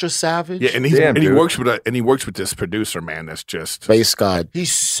such a savage. Yeah, and Damn, he dude. works with this producer, man. That's just Space God.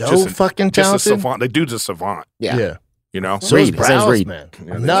 He's so just fucking just a talented. savant. The dude's a savant. Yeah. You know. So is Reed. His name's Browse, Reed. man.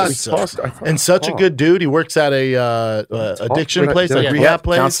 Yeah, Nuts. I And such a good dude. He works at a addiction Talk- place, like yeah. rehab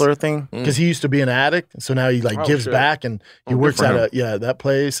place. Counselor thing. Because he used to be an addict, so now he Oh, gives shit. back, and he Oh, good works for at him. that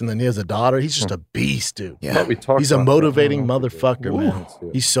place, and then he has a daughter. He's just a beast, dude. Yeah. We talked He's a about motivating that. motherfucker, man.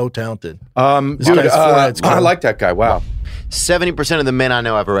 He's so talented. This Dude, guy's forehead's I cool. like that guy. Wow. 70% of the men I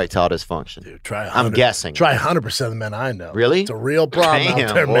know have erectile dysfunction. Dude, try. I'm guessing. Try 100% of the men I know. Really? It's a real problem Damn,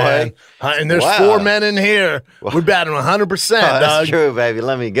 out there, boy. man. And there's Wow. 4 men in here. We're batting 100%, Oh, that's dog. true, baby.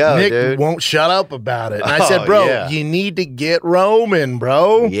 Let me go, Nick dude. won't shut up about it. And I Oh, said, bro, yeah. you need to get roaming,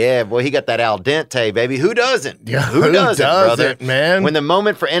 bro. Yeah, boy, he got that al dente, baby. Who doesn't? Yeah, who who doesn't, brother? doesn't, man? When the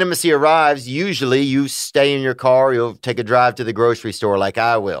moment for intimacy arrives, usually you stay in your car, you'll take a drive to the grocery store like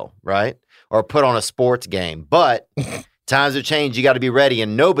I will, right? or put on a sports game. But times have changed. You got to be ready,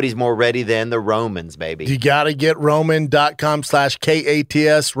 and nobody's more ready than the Romans, baby. You got to get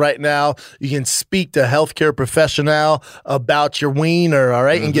Roman.com/KATS right now. You can speak to a healthcare professional about your wiener, all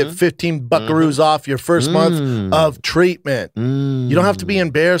right, and get 15 buckaroos off your first month of treatment. You don't have to be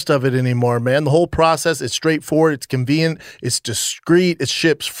embarrassed of it anymore, man. The whole process is straightforward. It's convenient. It's discreet. It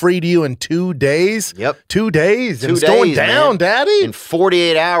ships free to you in 2 days. Yep. 2 days. 2 It's days, going down, man. Daddy. In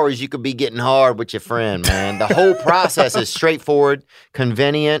 48 hours, you could be getting hard with your friend, man. The whole process is straightforward,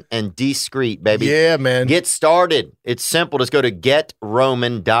 convenient, and discreet, baby. Yeah, man. Get started. It's simple. Just go to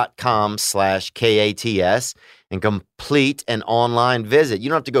getroman.com/KATS and complete an online visit. You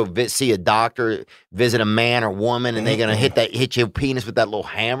don't have to go see a doctor, visit a man or woman, and they're going to hit your penis with that little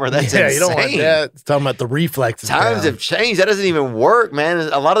hammer. That's insane. You don't want that. It's talking about the reflexes. Times have changed. That doesn't even work, man.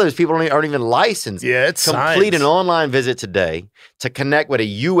 A lot of those people aren't even licensed. Yeah, it's Complete science. an online visit today to connect with a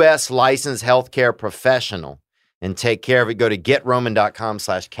U.S. licensed healthcare professional and take care of it. Go to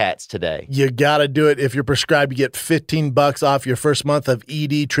getroman.com/cats today. You got to do it. If you're prescribed, you get $15 off your first month of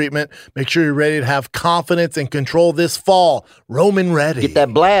ED treatment. Make sure you're ready to have confidence and control this fall. Roman ready. Get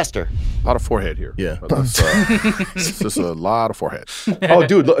that blaster. A lot of forehead here. Yeah. It's just a lot of forehead. Oh,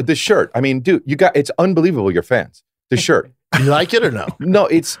 dude, look, the shirt. I mean, dude, it's unbelievable. Your fans. The shirt. You like it or no? No,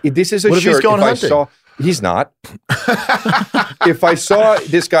 this is a What if shirt. he's going hunting? He's not. If I saw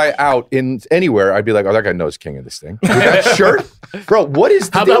this guy out in anywhere, I'd be like, oh, that guy knows king of this thing. With that shirt? Bro, what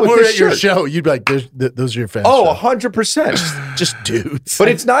is the How deal about with we're this at your shirt? show? You'd be like, those are your fans. Oh, show. 100%. Just dudes. But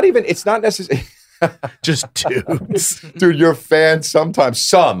it's not necessary. Just dudes. Dude, your fans sometimes,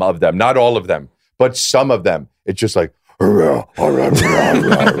 some of them, not all of them, but some of them, it's just like, It's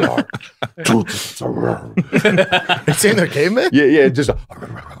saying they're cavemen? yeah, just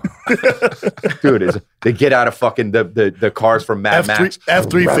dude, they get out of fucking the cars from Mad Max.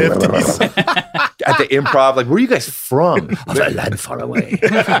 F-350s. At the Improv, like, where are you guys from? A land far away.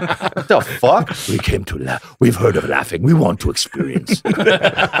 What the fuck? We came to laugh. We've heard of laughing. We want to experience.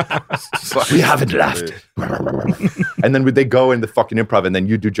 We haven't laughed. And then they go in the fucking Improv, and then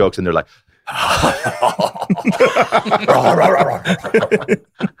you do jokes, and they're like,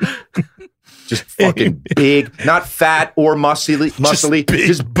 just fucking big, not fat or muscly,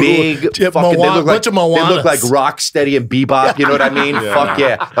 just big. Fucking, bunch of Moanas. they look like Rocksteady and Bebop. You know what I mean? Fuck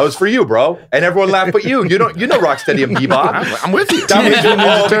yeah, that was for you, bro. And everyone laughed but you. You know Rocksteady and Bebop. I'm with you. That was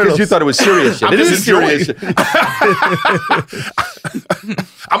because you thought it was serious shit. I'm It just is serious.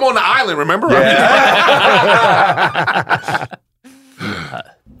 I'm on the island, remember? Yeah.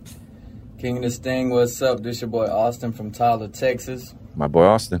 King of the Sting, what's up? This your boy Austin from Tyler, Texas. My boy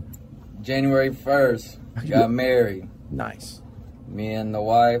Austin. January 1st, got married. Nice. Me and the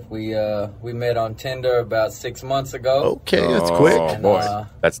wife, we met on Tinder about 6 months ago. Okay, that's quick. And, boy.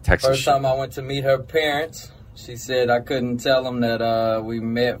 That's Texas First shit. time I went to meet her parents, she said I couldn't tell them that we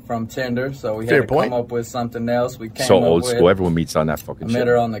met from Tinder, so we had to come up with something else. We came So up old with, school. Everyone meets on that fucking I shit. met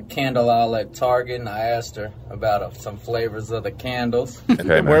her on the candle aisle at Target, and I asked her about some flavors of the candles.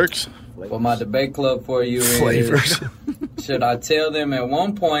 Okay, It works. But my debate club for you Flavors. is, should I tell them at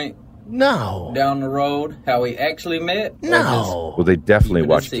one point No. down the road how we actually met? or No. Well, they definitely Keep it a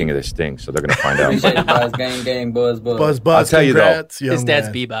watch King of the Sting, so they're going to find out. Appreciate you guys. Gang, buzz. Buzz, I'll tell you, though, congrats, young His dad's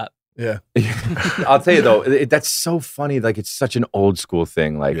man. Bebop. Yeah. I'll tell you though, that's so funny. Like, it's such an old school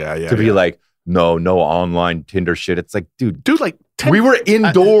thing. Like, to be like, no online Tinder shit. It's like, dude, like, we were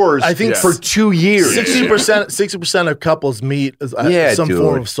indoors I think for 2 years. 60% of couples meet some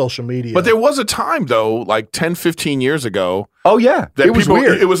form of social media. But there was a time though, like 10, 15 years ago. Oh yeah, that it was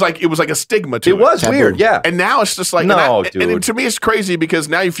weird. It was like a stigma to it. It was weird, yeah. And now it's just like No, and dude. to me it's crazy because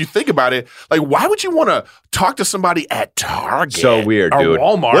now if you think about it, like why would you want to talk to somebody at Target? So weird, or dude.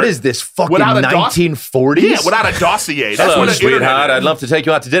 Walmart. What is this fucking without a 1940s? Yeah, without a dossier. That's Hello, what the sweetheart. internet is. I'd love to take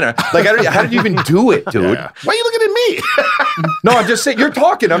you out to dinner. Like, how did you even do it, dude? Yeah. Why are you looking at me? No, I'm just saying. You're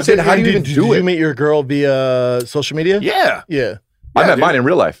talking. I'm saying, how do you even do Did it? you meet your girl via social media? Yeah. Yeah. I met mine in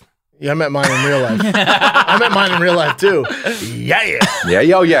real life. Yeah, I met mine in real life. I met mine in real life too. Yeah. Yeah.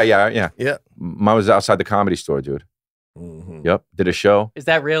 Yeah. Mine was outside the Comedy Store, dude. Yep. Did a show. Is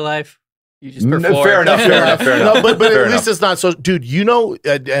that real life? You just No, perform. fair enough. No, but Fair at least it's not so. Dude, you know,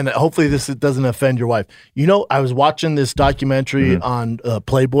 and hopefully this doesn't offend your wife. You know, I was watching this documentary on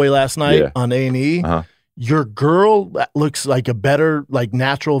Playboy last night on A&E. Uh-huh. Your girl looks like a better, like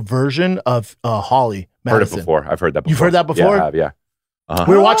natural version of Holly Madison. Heard it before. I've heard that before. You've heard that before? Yeah, I have, yeah. Uh-huh.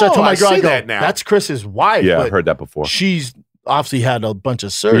 We were watching. I told my I girl, see I go, that now. that's Chris's wife. Yeah, but I've heard that before. She's obviously had a bunch of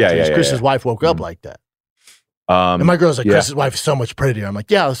surgeries. Yeah, Chris's yeah. wife woke up like that. And my girl's like, Chris's wife is so much prettier. I'm like,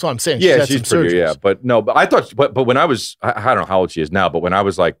 yeah, that's what I'm saying. Yeah, had she's some prettier. surgeries. Yeah, but no, but I thought, but when I was, I don't know how old she is now, but when I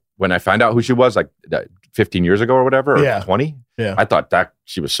was like, when I found out who she was, like 15 years ago or whatever, or 20, I thought that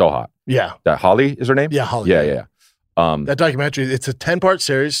she was so hot. Yeah. That Holly is her name? Yeah, Holly. Yeah. That documentary, it's a 10-part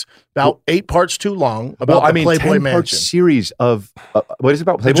series, about 8 parts too long, about the Playboy 10-part Mansion. series of, what is it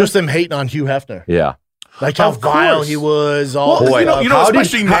about? Playboy? Just them hating on Hugh Hefner. Yeah. Like how vile he was. All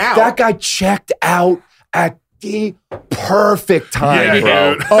especially now. That guy checked out at the perfect time,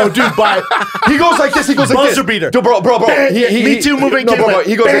 bro. Dude. Oh, dude, he goes like this. He goes like this. Buzzer beater. Dude, bro. Me Too moving. No, bro.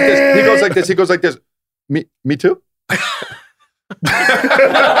 He goes like this. He goes like this. He goes like this. Me too. Yeah,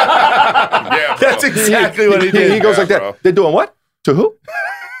 that's exactly what he did. He goes like that. Bro. They're doing what? To who?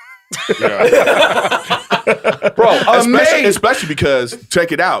 Bro, especially because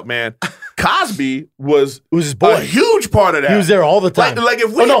check it out, man. Cosby was his boy. A huge part of that. He was there all the time. Like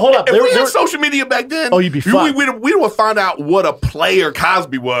if we, hold up. If we had social media back then, you'd be fucked. We would find out what a player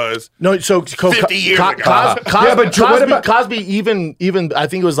Cosby was. No, so 50 years ago. Cosby even I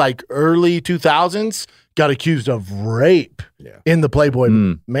think it was like early 2000s got accused of rape in the Playboy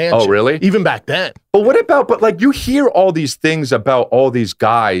Mansion. Oh, really? Even back then. But what about? But like you hear all these things about all these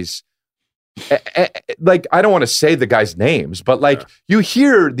guys. Like I don't want to say the guys' names, but like you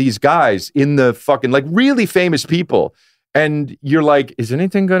hear these guys in the fucking like really famous people, and you're like, is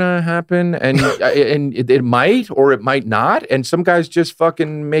anything gonna happen? And it might or it might not. And some guys just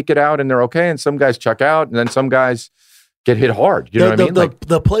fucking make it out and they're okay, and some guys check out, and then some guys get hit hard. You know what I mean?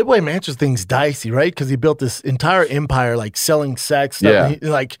 The Playboy Mansion thing's dicey, right? Because he built this entire empire, like selling sex stuff. Yeah. And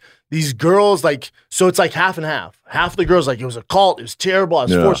like these girls, like, so it's like half and half. Half of the girls, like, it was a cult. It was terrible. I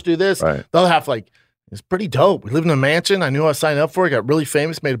was forced to do this. Right. The other half, like, it's pretty dope. We lived in a mansion. I knew I was signing up for it. Got really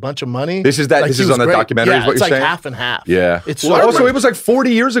famous, made a bunch of money. This is that. Like, this is on the great. documentary. Is what it's you're like saying? half and half. Yeah. It's also it was like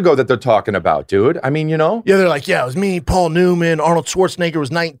 40 years ago that they're talking about, dude. I mean, you know. Yeah, they're like, it was me, Paul Newman, Arnold Schwarzenegger was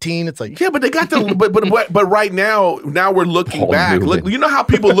 19. It's like, but they got the but right now we're looking Paul back. Newman. Look, you know how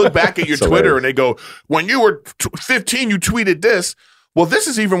people look back at your It's Twitter hilarious. and they go, when you were 15, you tweeted this. Well, this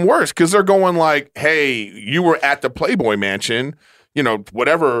is even worse because they're going like, hey, you were at the Playboy Mansion, you know,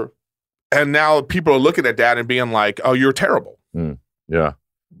 whatever. And now people are looking at that and being like, oh, you're terrible. Yeah.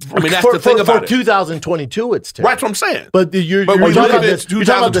 I mean, that's the thing about for it. 2022, it's terrible. Right, that's what I'm saying. But you're we talking live about in you're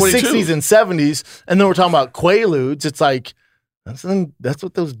talking about the 2022. 60s and 70s, and then we're talking about Quaaludes. It's like, that's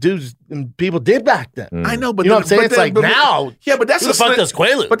what those dudes and people did back then. I know, but you know what I'm saying? but It's like now. Yeah, but that's who the fuck does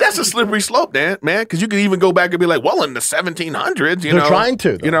Quaaludes? But that's a slippery slope, man. Because you can even go back and be like, well, in the 1700s, you know, They're trying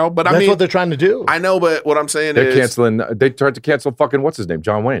to, though. you know. But That's I mean, what they're trying to do. I know, but what I'm saying They're is, canceling. They tried to cancel fucking what's his name,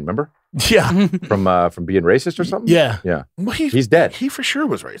 John Wayne. Remember Yeah. from being racist or something? Yeah. Yeah. well, He's dead. He for sure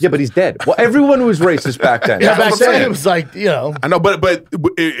was racist. Yeah, but he's dead. Well, everyone was racist back then. Yeah, That's back what I'm then saying. it was like, you know. I know, but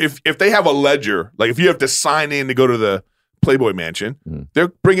if they have a ledger, like if you have to sign in to go to the Playboy Mansion, they're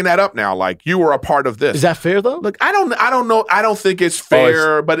bringing that up now. Like you were a part of this. Is that fair, though? Look, I don't know. I don't think it's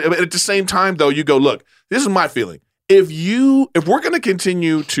fair. But at the same time, though, you go, look, this is my feeling. If we're going to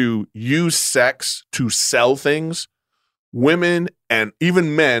continue to use sex to sell things, women and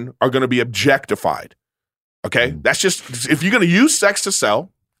even men are going to be objectified. Okay, that's just if you're going to use sex to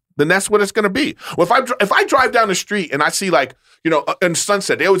sell, then that's what it's going to be. Well, if I drive down the street and I see like, you know, in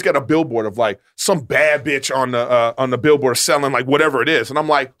Sunset, they always got a billboard of like some bad bitch on the billboard selling like whatever it is, and I'm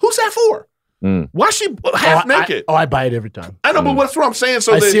like, who's that for? Why is she half naked? I buy it every time. I know, but that's what I'm saying.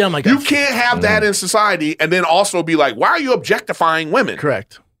 So I that see, I'm like, you can't have that in society and then also be like, why are you objectifying women?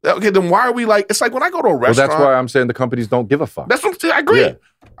 Correct. Okay, then why are we like, it's like when I go to a Well, restaurant. that's why I'm saying the companies don't give a fuck. That's what I'm saying. I agree. Yeah.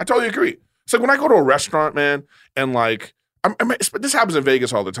 I totally agree. It's like when I go to a restaurant, man, and like, this happens in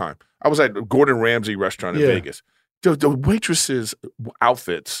Vegas all the time. I was at Gordon Ramsay restaurant in Vegas. The waitress's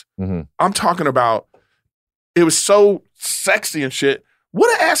outfits, I'm talking about, it was so sexy and shit. What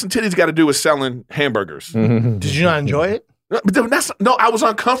an ass and titties got to do with selling hamburgers? Did you not enjoy it? No, I was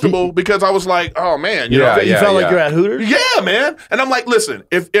uncomfortable because I was like, oh man, you felt like you're at Hooters? Yeah, man. And I'm like, listen,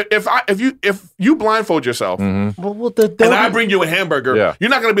 if you blindfold yourself and I bring you a hamburger, you're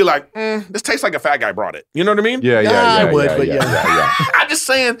not gonna be like, this tastes like a fat guy brought it. You know what I mean? Yeah, I would, but I'm just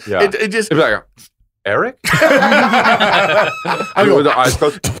saying, it just It'd be like, Eric? I go with the eyes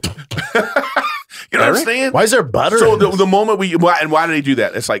closed. You know what I'm saying? Why is there butter? So the moment why do they do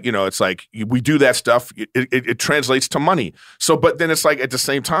that? It's like, you know, it's like we do that stuff. It translates to money. So, but then it's like at the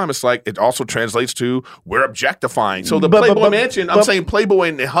same time, it's like it also translates to we're objectifying. So the Playboy Mansion, I'm saying Playboy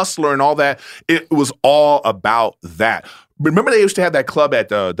and the Hustler and all that, it was all about that. Remember they used to have that club at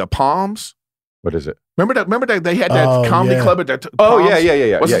the Palms? What is it? Remember that they had that comedy club at that.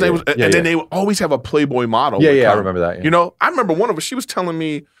 Yeah. What's his name? And then they would always have a Playboy model. Yeah, I remember that. Yeah. You know, I remember one of them. She was telling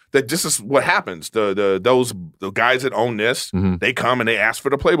me that this is what happens. The guys that own this, they come and they ask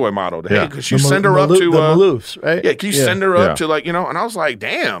for the Playboy model. Hey, could you send her up to the Maloofs, right? Yeah, can you send her up to like, you know? And I was like,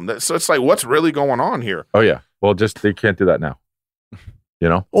 damn. So it's like, what's really going on here? Oh yeah. Well, they can't do that now. You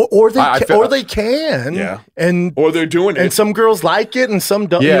know, or they can, or they're doing it, and some girls like it, and some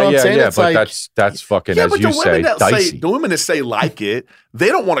don't. Yeah, you know what I'm saying? Yeah, it's but like, that's fucking as you say, dicey. The women that say like it, they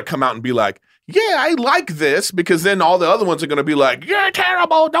don't want to come out and be like, yeah, I like this, because then all the other ones are going to be like, you're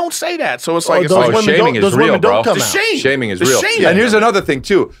terrible, don't say that. So it's like, shaming is real, bro. Shaming is real. And here's another thing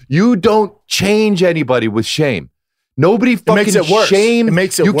too: you don't change anybody with shame. Nobody fucking shame. It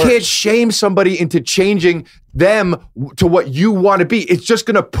makes it you worse. can't shame somebody into changing them to what you want to be. It's just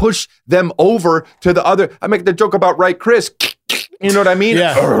going to push them over to the other. I make the joke about right, Chris. You know what I mean?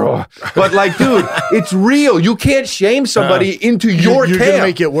 Yeah. But like, dude, it's real. You can't shame somebody into your You're camp. gonna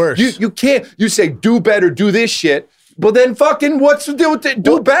make it worse. You can't. You say do better, do this shit. But then fucking what's the deal with it?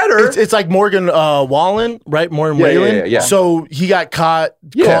 Do better. It's like Morgan Wallen, right? Morgan Whalen. Yeah. So he got caught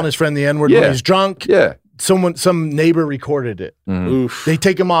calling his friend the N-word when he's drunk. Yeah. Some neighbor recorded it. They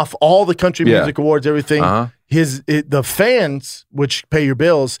take him off all the country music awards, everything. The fans, which pay your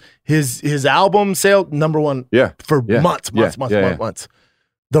bills, his album sale #1 for months.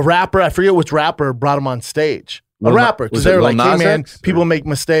 The rapper, I forget which rapper, brought him on stage. A rapper, because they were like, hey man, people make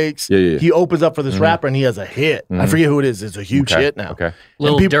mistakes. He opens up for this rapper and he has a hit. I forget who it is. It's a huge hit now.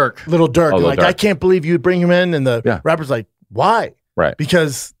 Little Dirk. Little Dirk. Like, I can't believe you'd bring him in. And the rapper's like, why? Right.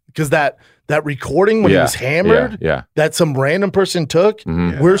 Because that recording when he was hammered, that some random person took,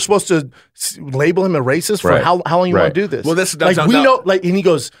 we're supposed to label him a racist for how long you want to do this. Well, this like we know, like, and he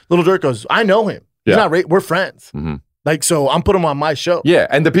goes, Little Dirk goes, I know him. He's not we're friends. Like, so I'm putting him on my show. Yeah,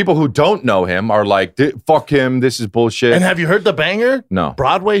 and the people who don't know him are like, fuck him, this is bullshit. And have you heard the banger? No.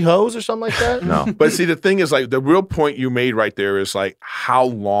 Broadway Hoes or something like that? No. But see, the thing is, like, the real point you made right there is like, how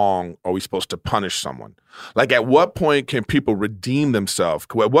long are we supposed to punish someone? Like, at what point can people redeem themselves?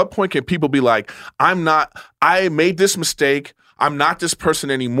 At what point can people be like, I made this mistake, I'm not this person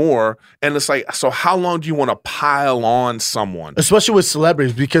anymore. And it's like, so how long do you want to pile on someone? Especially with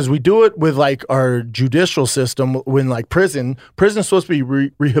celebrities, because we do it with like our judicial system when like prison's supposed to be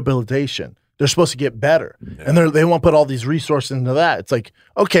rehabilitation. They're supposed to get better. And they want to put all these resources into that. It's like,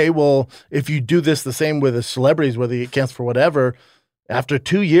 okay, well, if you do this the same with the celebrities, whether you get canceled for whatever, after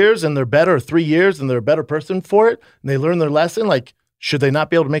 2 years and they're better, or 3 years and they're a better person for it, and they learn their lesson, like, should they not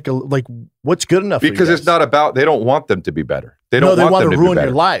be able to make what's good enough? Because it's not about, they don't want them to be better. They want them to ruin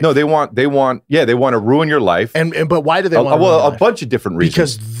your life. No, they want to ruin your life. But why do they want to ruin your life? A bunch of different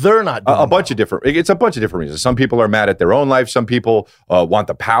reasons. Because they're not doing it's a bunch of different reasons. Some people are mad at their own life. Some people want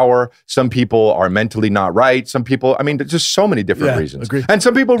the power. Some people are mentally not right. Some people, I mean, there's just so many different reasons. Agreed. And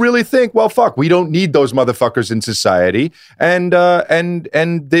some people really think, well, fuck, we don't need those motherfuckers in society. And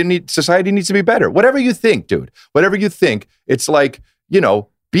society needs to be better. Whatever you think, dude. Whatever you think, it's like, you know,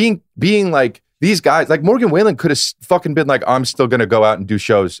 being like these guys, like Morgan Whalen could have fucking been like, I'm still going to go out and do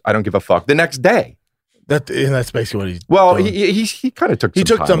shows. I don't give a fuck. The next day. That's basically what he's doing. He kind of took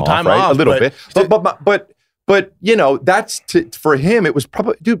some time off, right? A little bit. But you know, that's for him, it was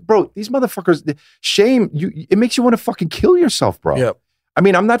probably, dude, bro, these motherfuckers, shame, it makes you want to fucking kill yourself, bro. Yep. I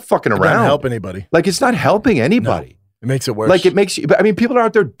mean, I'm not fucking around. It doesn't help anybody. Like, it's not helping anybody. No, it makes it worse. Like, it makes you, I mean, people are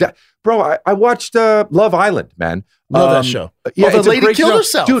out there, bro, I watched Love Island, man. Love that show. Yeah, the lady killed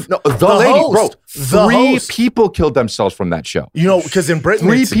herself. Dude, no, the lady, host. Bro. Three people killed themselves from that show. You know, because in Britain,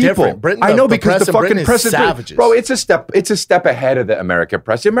 it's different. Britain, I know, because the fucking press is savages. Bro, it's a step ahead of the American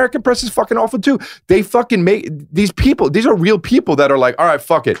press. The American press is fucking awful too. They fucking make these people, these are real people that are like, all right,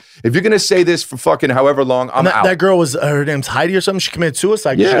 fuck it. If you're going to say this for fucking however long, I'm out. That girl was, her name's Heidi or something. She committed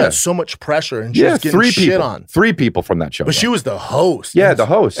suicide. Yeah. She had so much pressure and she was getting shit on. 3 people from that show. But she was the host. Yeah, the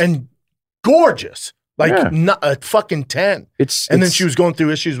host. And gorgeous. Like, not a fucking 10. And then she was going through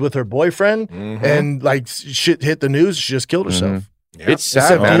issues with her boyfriend, and like shit hit the news. She just killed herself. Yep. It's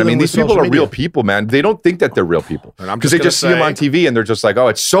sad, man. I mean, these people are real people, man. They don't think that they're real people because they just see them on TV and they're just like, oh,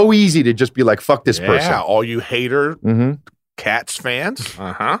 it's so easy to just be like, fuck this person. Yeah, all you hater Cats fans.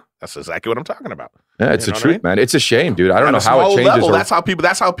 That's exactly what I'm talking about. Yeah, it's the truth, man. It's a shame, dude. I don't know how it changes. That's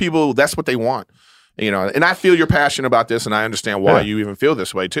how people. That's what they want. You know, and I feel you're passionate about this, and I understand why you even feel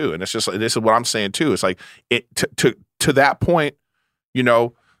this way too. And it's just, this is what I'm saying too. It's like to that point, you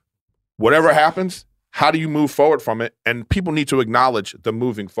know, whatever happens, how do you move forward from it? And people need to acknowledge the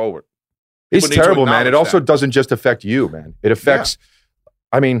moving forward. It's terrible, man. It also doesn't just affect you, man. It affects.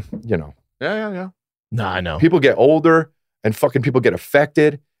 I mean, you know. Yeah. No, I know. People get older, and fucking people get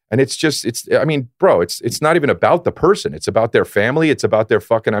affected. And it's I mean, bro, it's not even about the person. It's about their family. It's about their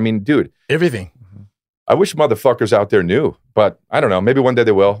fucking, I mean, dude. Everything. I wish motherfuckers out there knew, but I don't know. Maybe one day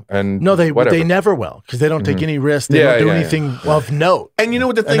they will. And no, they whatever. never will because they don't take any risks. They don't do anything of note. And you know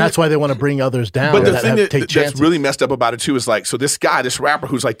what the thing? And that's why they want to bring others down. But the thing that's really messed up about it too is like, so this guy, this rapper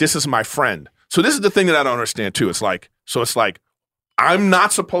who's like, this is my friend. So this is the thing that I don't understand too. It's like, I'm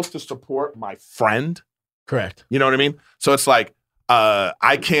not supposed to support my friend. Correct. You know what I mean? So it's like,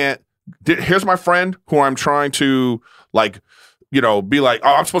 I can't. Here's my friend who I'm trying to like. You know, be like,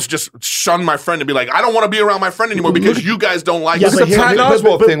 oh, I'm supposed to just shun my friend and be like, I don't want to be around my friend anymore because you guys don't like. It's the Patton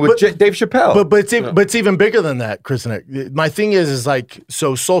Oswalt thing with Dave Chappelle. But it's even bigger than that, Chris. My thing is like,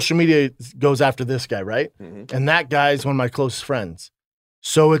 so social media goes after this guy, right? Mm-hmm. And that guy is one of my closest friends.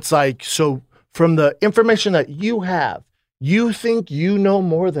 So it's like, so from the information that you have, you think you know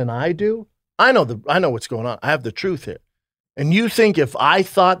more than I do. I know what's going on. I have the truth here. And you think if I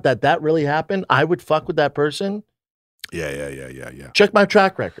thought that really happened, I would fuck with that person? Yeah. Check my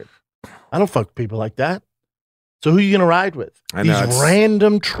track record. I don't fuck with people like that. So who are you going to ride with? These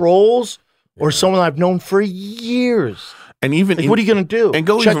random trolls or someone I've known for years? And even like, what are you going to do? And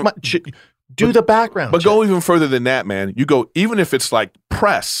go do the background. But go even further than that, man. You go even if it's like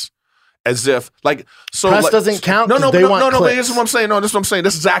press, as if like so. Press like, doesn't count. No. But This is what I'm saying. No, this is what I'm saying.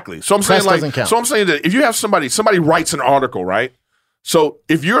 That's exactly. So I'm saying like. So I'm saying that if you have somebody writes an article, right? So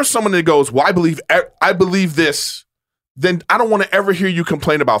if you're someone that goes, well, I believe this. Then I don't want to ever hear you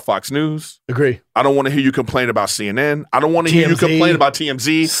complain about Fox News. Agree. I don't want to hear you complain about CNN. I don't want to hear you complain about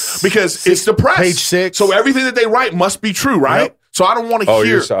TMZ because it's the press. Page 6. So everything that they write must be true, right? Yep. So I don't want to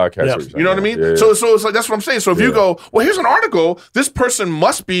hear. Okay, you know what I mean? Yeah. So it's like that's what I'm saying. So if you go, well, here's an article. This person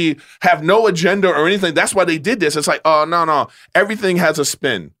must have no agenda or anything. That's why they did this. It's like, oh no, everything has a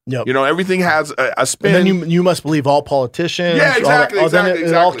spin. Yep. You know, everything has a spin. And then you must believe all politicians. Yeah, exactly.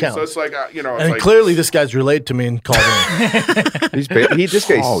 It all counts. So it's like and clearly this guy's related to me and called in. This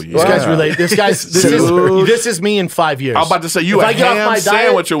guy's related. This is me in 5 years. I'm about to say you a ham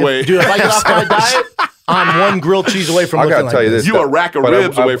sandwich away. Dude, if I get off my diet, I'm one grilled cheese away from looking like this. You a rack of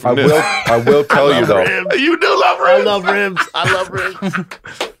ribs away from this. I will tell you though. You do love ribs. I love ribs.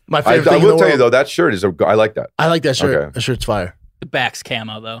 My favorite thing I will tell you though, that shirt is I like that. I like that shirt. Okay. That shirt's fire. The back's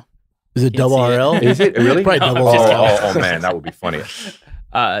camo though. Is it double RL? Is it really? Probably double RL. Oh man, that would be funny.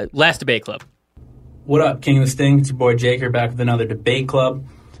 Last debate club. What up, King of the Sting? It's your boy Jaker back with another debate club.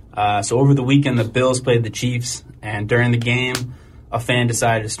 So over the weekend, the Bills played the Chiefs, and during the game, a fan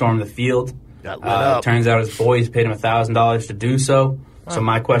decided to storm the field. Turns out his boys paid him $1,000 to do so. Oh. So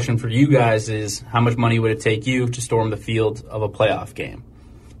my question for you guys is, how much money would it take you to storm the field of a playoff game?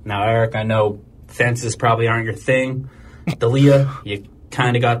 Now, Eric, I know fences probably aren't your thing. Dalia, you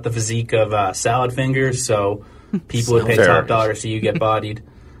kind of got the physique of salad fingers, so people would pay top dollar so you get bodied.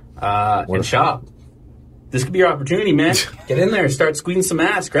 And Shop, this could be your opportunity, man. Get in there, start squeezing some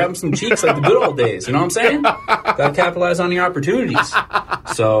ass, grabbing some cheeks like the good old days. You know what I'm saying? Got to capitalize on the opportunities.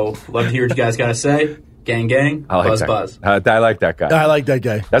 So, love to hear what you guys got to say. Gang, gang, buzz. I like that guy. I like that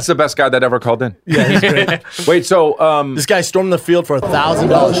guy. That's the best guy that ever called in. Yeah, he's great. Wait, so this guy stormed the field for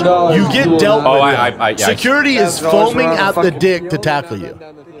 $1,000. You get dealt with. Security is foaming at the dick to tackle you.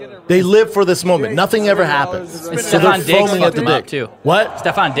 They live for this moment. Nothing ever happens. So Stefan Diggs fucked him up too. What?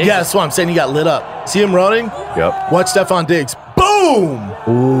 Stefan Diggs. Yeah, that's what I'm saying. He got lit up. See him running? Yep. Watch Stefan Diggs. Boom!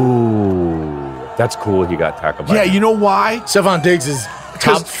 Ooh, that's cool. He got tackled. Yeah, you know why? Stefan Diggs is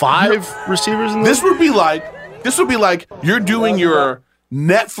top 5 receivers in the This would be like you're doing your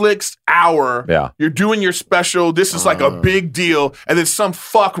Netflix hour. Yeah. You're doing your special. This is like a big deal. And then some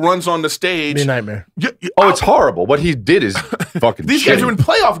fuck runs on the stage. Be a nightmare. It's horrible. What he did is fucking These guys are in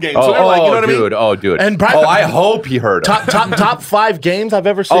playoff games. So they're like, you know what I mean? Oh, dude. And I hope he heard him. Top 5 games I've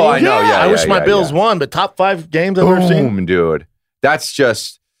ever seen. Oh, I know. Yeah, I wish my Bills won, but top 5 games I've ever seen. Boom, dude. That's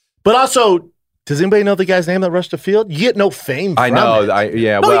just. But also, does anybody know the guy's name that rushed the field? You get no fame from I know. it. He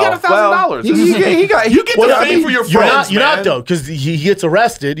got $1,000. You get the fame for your friends, You're not, though, because he gets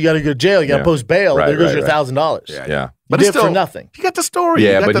arrested. You got to go to jail. You got to post bail. There goes your $1,000. Yeah. But you did it for nothing. You got the story.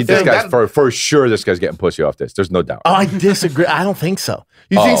 Yeah, but this guy's for sure. This guy's getting pussy off this. There's no doubt. Oh, I disagree. I don't think so.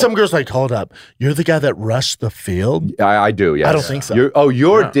 You think some girls like, hold up, you're the guy that rushed the field? I do. Yeah, I don't think so.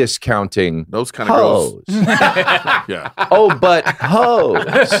 You're discounting those kind of girls. Yeah. Oh, but hoes.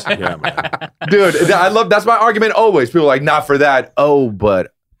 Yeah, man. Dude, that's my argument always. People are like, not for that. Oh,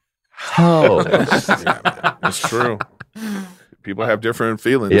 but hoes. Yeah, man. It's true. People have different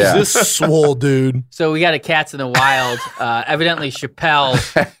feelings. Yeah. This swole, dude. So we got a Cats in the Wild. Evidently, Chappelle.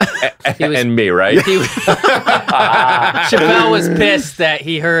 And me, right? Chappelle was pissed that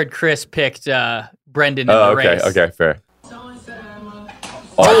he heard Chris picked Brendan in the race. Okay, fair.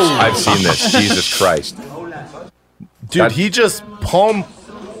 Oh, I've seen this. Jesus Christ. Dude, he just palm.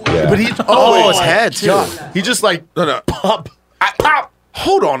 Yeah. But he. His head, too. God, he just like. No. Pop. Pop.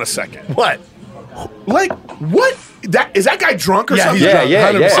 Hold on a second. What? Like, what? Is that guy drunk or something?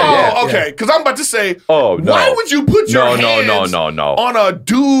 Yeah. Oh, okay. Because I'm about to say, oh, no. Why would you put your hands no. on a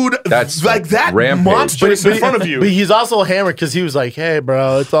dude that's like that rampage. monstrous in front of you? But he's also hammered because he was like, "Hey,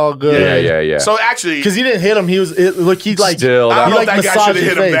 bro, it's all good." Yeah. So actually, because he didn't hit him, he's like still. I don't know if like that guy should have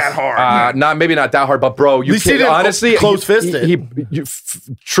hit him that hard. Maybe not that hard, but bro, you can't honestly close fisted.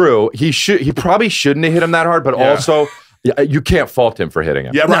 True, he probably shouldn't have hit him that hard, but also. You can't fault him for hitting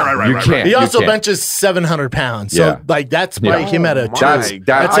him. Yeah, right. You can't. He also benches 700 pounds. So, that's probably him at a two.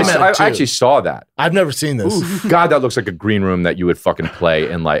 I actually saw that. I've never seen this. Oof. God, that looks like a green room that you would fucking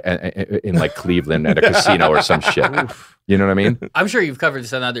play in like Cleveland at a casino or some shit. You know what I mean? I'm sure you've covered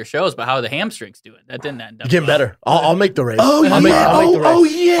this on other shows, but how are the hamstrings doing? That didn't end up getting better. I'll make the race. Oh, I'll make the race. Oh,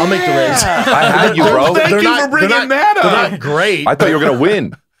 yeah. I'll make the race. I had you, bro. Thank you for bringing that up. They're not great. I thought you were going to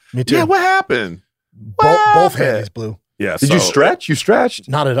win. Me too. Yeah, what happened? Both hands blew. Yeah. Did you stretch? You stretched?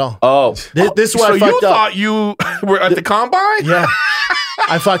 Not at all. Oh. This is where I fucked up. So you thought you were at the combine? Yeah.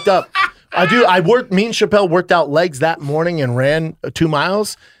 I fucked up. Me and Chappelle worked out legs that morning and ran 2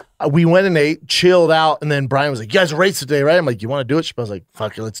 miles. We went and ate, chilled out, and then Brian was like, "You guys race today, right?" I'm like, "You want to do it?" Chappelle's like,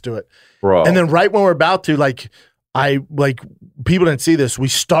 "Fuck it, let's do it." Bro. And then right when we're about to, people didn't see this. We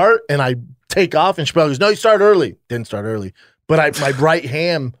start and I take off and Chappelle goes, "No, you start early." Didn't start early. But my right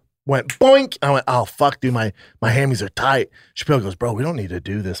ham went boink. I went, "Oh fuck, dude, my hammies are tight." Chappelle goes, "Bro, we don't need to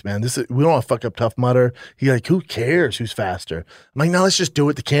do this, man. We don't want to fuck up Tough Mudder." He's like, "Who cares who's faster?" I'm like, "No, let's just do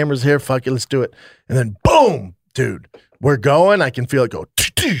it. The camera's here. Fuck it, let's do it." And then boom, dude, we're going. I can feel it go.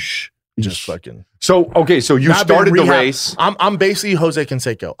 Just fucking. So you started the race. I'm basically Jose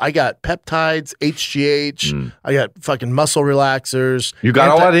Canseco. I got peptides, HGH. I got fucking muscle relaxers. You got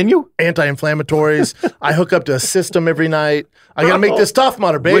all that in you? Anti-inflammatories. I hook up to a system every night. I gotta make this Tough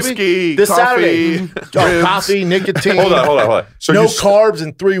Mudder, baby. Whiskey, this coffee, Saturday. Coffee, nicotine. Hold on. So no carbs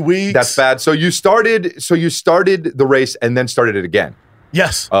in 3 weeks. That's bad. So you started the race and then started it again.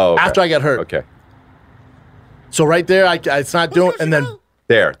 Yes. Oh, okay. After I got hurt. Okay. So right there, it's not doing, and then.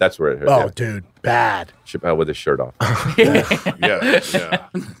 There, that's where it hurt. Oh, dude, bad. Chappelle with his shirt off. Yeah.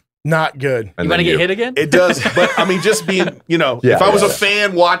 Not good. You want to get hit again? It does, but I mean, just being, if I was a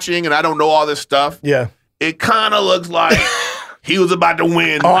fan watching and I don't know all this stuff, it kind of looks like he was about to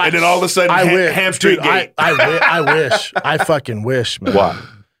win, and then all of a sudden, hamstring gate. I wish. I fucking wish, man. What?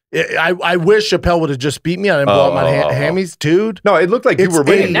 I wish Chappelle would have just beat me. I didn't blow up my hammies, dude. No, it looked like you were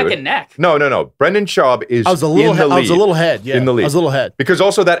winning. Neck and neck. No. Brendan Schaub is I was a little in the lead. I was a little ahead. Yeah, in the lead. I was a little ahead. Because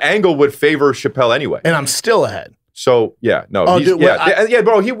also that angle would favor Chappelle anyway. And I'm still ahead. So, yeah, no. Oh, dude,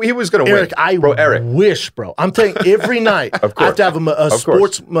 bro, he was going to win. Eric, wish, bro. I'm telling you, every night I have to have a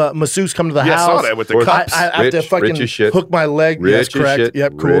sports masseuse come to the house. I saw that with the cups. I have to fucking hook my leg. That's correct.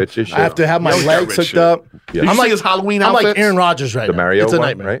 Yep, cool. I have to have my legs hooked up. Yeah. I'm like his Halloween outfits? I'm like Aaron Rodgers right now. The Mario it's a one,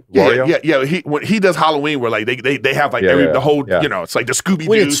 nightmare. right? Yeah. When he does Halloween, where like they have like the whole, it's like the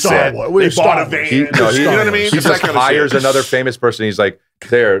Scooby-Doo set. They bought a van. You know what I mean? He just hires another famous person. He's like,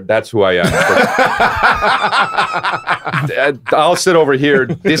 that's who I am. I'll sit over here.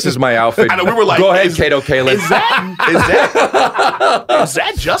 This is my outfit. I know, we were like, go ahead, Kato Kalin. Is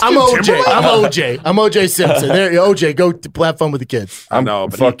that Justin Timberlake? I'm OJ Simpson. There, OJ, go have fun with the kids. I'm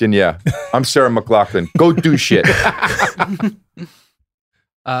I'm Sarah McLachlan. Go do shit. We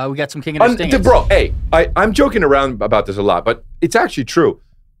got some King of the Stingers. Bro, hey, I'm joking around about this a lot, but it's actually true.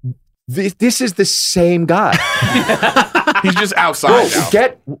 This is the same guy. He's just outside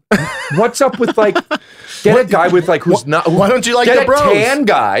now. What's up with get a guy with who's not. Why don't you like get the bros? a tan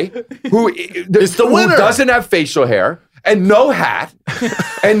guy who is the winner. Who doesn't have facial hair and no hat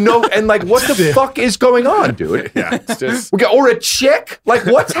and what the fuck is going on, dude? Yeah, it's just or a chick.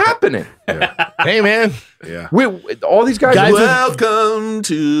 What's happening? Yeah. Hey, man. Yeah. All these guys. Welcome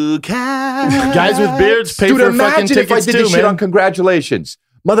to Cat. Guys with beards pay for fucking tickets if I did too, this shit on Congratulations.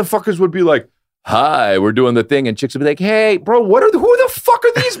 Motherfuckers would be like, "Hi, we're doing the thing," and chicks would be like, "Hey, bro, who the fuck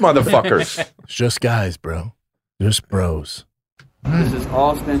are these motherfuckers?" It's just guys, bro. Just bros. This is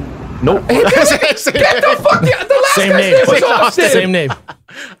Austin. No, get the fuck. The last Same guy's name. name was Austin. Same name.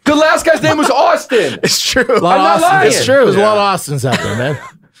 The last guy's name was Austin. It's true. I'm not lying. It's true. There's a lot of Austins out there, man.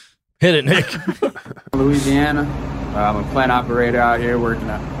 Hit it, Nick. Louisiana. I'm a plant operator out here working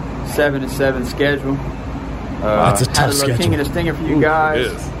a 7-to-7 schedule. That's a tough schedule. King of the Stinger for you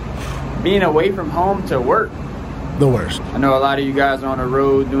guys. Being away from home to work. The worst. I know a lot of you guys are on the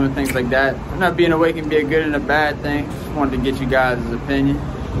road doing things like that. Not being away can be a good and a bad thing. Just wanted to get you guys' opinion.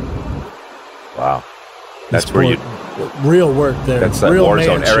 Wow. That's where you. Real work there. That's that real war man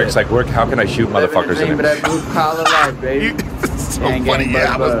zone. shit. Eric's like, how can I shoot motherfuckers in But it? that blue collar life, baby. So funny.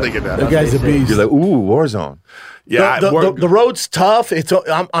 Yeah, I was thinking that. The guy's a beast. You're like, ooh, war zone. Yeah, the road's tough.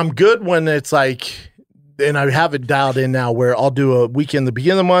 I'm good when it's like, and I have it dialed in now where I'll do a weekend the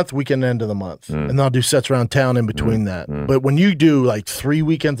beginning of the month, weekend end of the month, and then I'll do sets around town in between that. But when you do like 3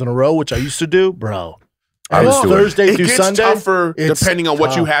 weekends in a row, which I used to do, bro. I was doing Thursday it through gets Sunday. tougher it's depending on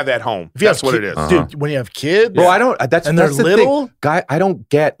what you tough. have at home. If you That's have what ki- it is. dude. When you have kids, Bro, I don't. That's and that's they're the little. thing. Guy, I don't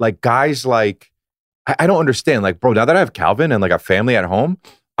get like guys like. I don't understand. Like, bro, now that I have Calvin and like a family at home,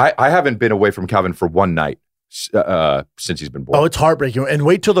 I haven't been away from Calvin for one night since he's been born. Oh, it's heartbreaking. And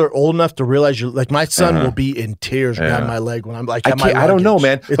wait till they're old enough to realize you. Like my son will be in tears grabbing my leg when I'm like, I don't know,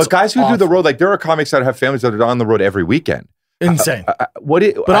 man. It's But guys who awful. do the road, like there are comics that have families that are on the road every weekend. Insane.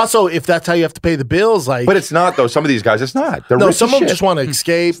 But also, if that's how you have to pay the bills, like. But it's not though. Some of these guys, it's not. They're No, rich some as of them shit. just want to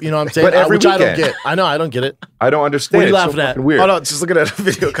escape. You know what I'm saying? But every Which I don't weekend. get. I know. I don't get it. I don't understand. What are you It's laughing so at? fucking weird. Oh no, just looking at a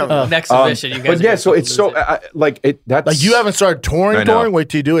video coming. Next edition, you guys. But yeah, so it's so like it. That's Like you haven't started touring. I know. Wait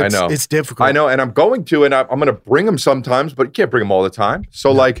till you do it. I know. It's difficult. I know, and I'm going to, and I'm going to bring them sometimes, but you can't bring them all the time.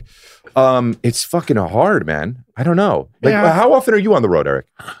 So like, it's fucking hard, man. I don't know. Like, Yeah. how often are you on the road, Eric?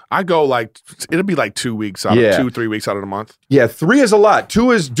 I go like it'll be like 2 weeks out Yeah. of 2-3 weeks out of the month. Yeah, 3 is a lot.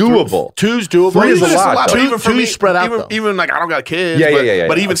 2 is doable. Two's doable. 3 is a It's lot. but though. even for Two me, spread out, even, though. even like I don't got kids. Yeah, but, yeah, yeah,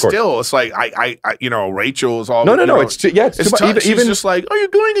 But yeah, even of course. still, it's like I Rachel's all. No, you know, it's too, yeah, it's too it's much. tough. She's Even just like, are you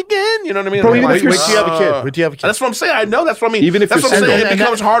going again? You know what I mean? Bro, I'm even like, if you're- Wait till you have a kid. Wait till you have a kid. That's what I'm saying. I know. That's what I mean. Even if that's you're what I'm saying. single. It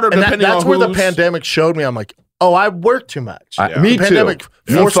becomes harder depending that's on where the who's- pandemic showed me. I'm like, oh, I work too much. Me the too. pandemic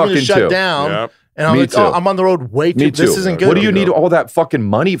Me forced me to fucking shut too. down. Yep. And I'm Me like, too. oh, I'm on the road way too. Me too. This isn't good. What do you need all that fucking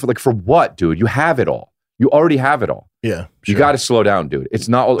money for? Like for what, dude? You have it all. You already have it all. Yeah, You got to slow down, dude. It's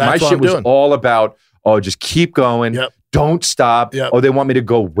not all. That's My what shit I'm was doing. all about. Oh, just keep going. Yep. Don't stop. Yep. Oh, they want me to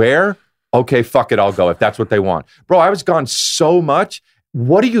go where? Okay, fuck it. I'll go if that's what they want, bro. I was gone so much.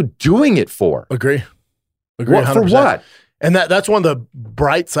 What are you doing it for? Agree. What, for 100%. what? And that's one of the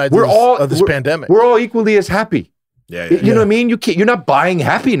bright sides We're of this, all of this we're- pandemic. We're all equally as happy. Yeah, You know what I mean? You're not buying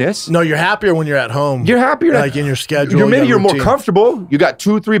happiness. No, you're happier when you're at home. You're happier, like in your schedule. You're maybe got a you're more routine. comfortable. You got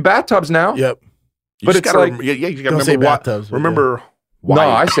 2-3 bathtubs now. Yep. But it's like you got Don't to say remember what. bathtubs, but Remember. Why, No,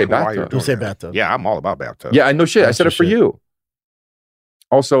 I say why you're bathtub. doing Don't say that. bathtub. Yeah, I'm all about bathtub. yeah, I know shit. I That's said your it for shit. you.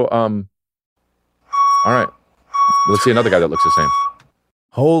 Also, all right. Let's see another guy that looks the same.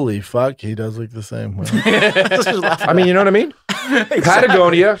 Holy fuck, he does look the same. Well, I mean, you know what I mean?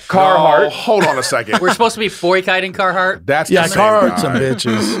 Patagonia, Oh, Carhartt. hold on a second. We're supposed to be boycotting Carhartt. That's yeah, the same Carhartt's guy. some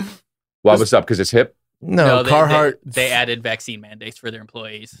bitches. Well, what's up? Because it's hip. No, they, Carhartt. They added vaccine mandates for their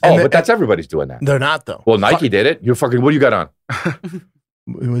employees. Oh, they- but that's everybody's doing that. They're not though. Well, Nike did it. You fucking. What do you got on?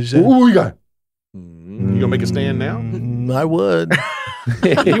 What you say? Ooh, you got. You gonna make a stand now? I would.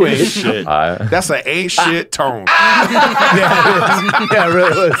 You ain't shit. That's an ain't shit tone. Yeah, it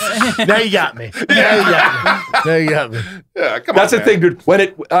really was. Now you got me. Now you got me. Yeah, come That's on. the thing, dude. When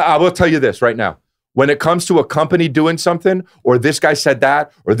it, I will tell you this right now. When it comes to a company doing something, or this guy said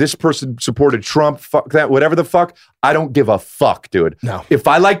that, or this person supported Trump, fuck that, whatever the fuck, I don't give a fuck, dude. No. If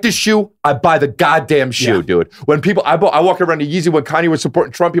I like this shoe, I buy the goddamn shoe, Yeah. dude. When people, I walked around the Yeezy when Kanye was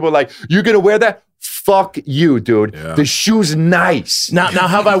supporting Trump, people were like, you gonna wear that? Fuck you, dude. Yeah. The shoe's nice. Now,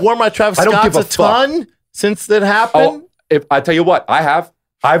 have I worn my Travis I don't Scott's give a a ton since that happened? Oh, if I tell you what, I have.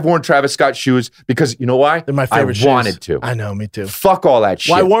 I've worn Travis Scott shoes because you know why? They're my favorite shoes. I wanted to. I know, me too. Fuck all that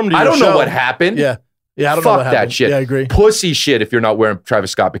shit. Well, I wore 'em to I your don't know show. what happened. Yeah, I don't know Fuck what that happened. shit. Yeah, I agree. Pussy shit if you're not wearing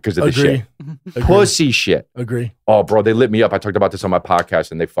Travis Scott because of the Agree. shit. Pussy shit. Agree. Oh, bro, they lit me up. I talked about this on my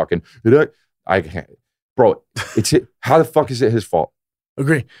podcast and they fucking, I can't. Bro, how the fuck is it his fault?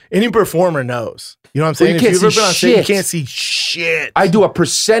 Agree. Any performer knows. You know what I'm saying? you If can't you've ever see been on stage, you shit. can't see shit. I do a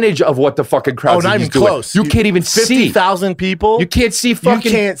percentage of what the fucking crowd Oh, not even doing. close. You can't even see. 50,000 people. You can't see fucking.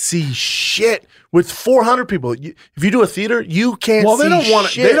 You can't see shit with 400 people. If you do a theater, you can't Well, see they don't want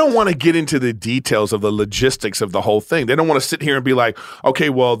to. shit. They don't want to get into the details of the logistics of the whole thing. They don't want to sit here and be like, okay,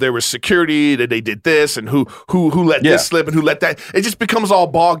 well, there was security that they did this, and who let Yeah. this slip, and who let that. It just becomes all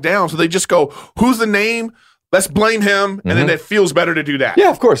bogged down. So they just go, who's the name? Let's blame him, and then it feels better to do that. Yeah,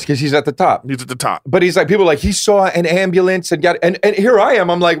 of course, because he's at the top. He's at the top. But he's like, people are like, he saw an ambulance and got, and here I am.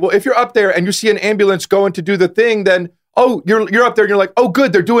 I'm like, well, if you're up there and you see an ambulance going to do the thing, then, oh, you're up there and you're like, oh,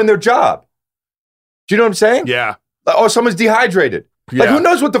 good, they're doing their job. Do you know what I'm saying? Yeah. Oh, someone's dehydrated. Like, Yeah. who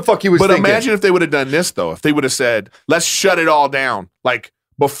knows what the fuck he was But thinking? imagine if they would have done this though. If they would have said, "Let's shut it all down," like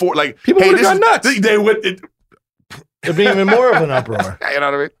before, like People would've this gone nuts. They would. It'd be even more of an uproar. You know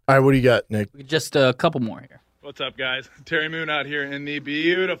what I mean? All right, what do you got, Nick? Just a couple more here. What's up, guys? Terry Moon out here in the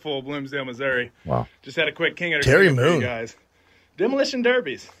beautiful Bloomsdale, Missouri. Wow. Just had a quick king Terry for Moon. you guys. demolition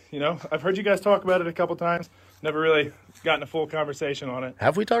derbies. You know, I've heard you guys talk about it a couple times. Never really gotten a full conversation on it.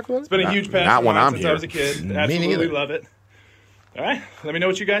 Have we talked about it? It's been a huge passion of mine since I was a kid. Me Absolutely neither. love it. All right, let me know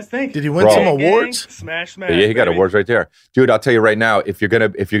what you guys think. Did he win some awards? Smash. Yeah, he got awards right there, dude. I'll tell you right now, if you're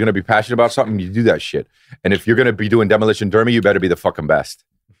gonna be passionate about something, you do that shit. And if you're gonna be doing demolition derby, you better be the fucking best,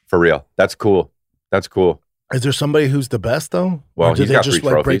 for real. That's cool. That's cool. Is there somebody who's the best though? Well, or do he's they got just 3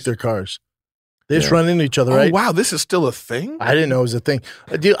 like break trophies. their cars? They just run into each other, right? Oh, wow, this is still a thing? I didn't know it was a thing.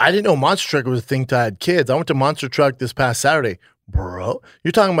 Dude, I didn't know Monster Truck was a thing till I had kids. I went to Monster Truck this past Saturday. Bro,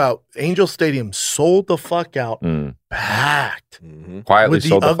 you're talking about Angel Stadium sold the fuck out, packed. Quietly with the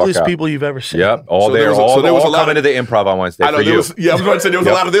sold the fuck ugliest out. people you've ever seen. Yep, all So there. there was a- all so there was a lot coming to the improv on Wednesday I know, for there you. was, I was going to say there was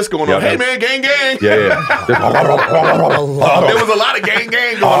a lot of this going on. Hey, man, gang, gang. Yeah. There was a lot of gang,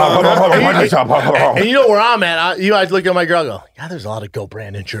 gang going on. And you know where I'm at. I look at my girl and go, yeah, there's a lot of Go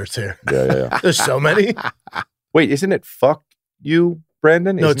Brandon shirts here. Yeah. There's so many. Wait, isn't it fuck you,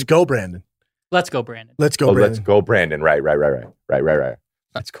 Brandon? No, it's Go Brandon. Let's go, Brandon. Let's go, Oh, Brandon. let's go, Brandon. Right.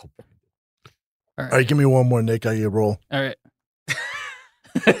 Let's go. All right, give me one more, Nick. I get a roll. All right.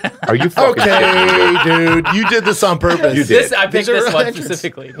 Are you fucking shitting me, Okay, dude. You did this on purpose. You did. I picked These are this one entrants.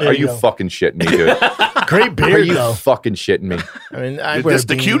 specifically. Are you fucking shitting me, dude? Great Are beard, you though. fucking shitting me? I mean, This is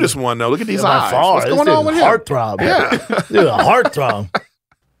the cutest one, though. Look at these by eyes. far. What's This going on dude's with him? heartthrob. Yeah. Dude, a heartthrob.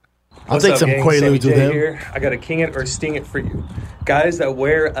 I'll What's take up, some gang? Quaaludes Sammy with J him. here. I got a king it or sting it for you. Guys that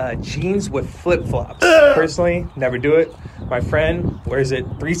wear jeans with flip flops. Personally, never do it. My friend wears it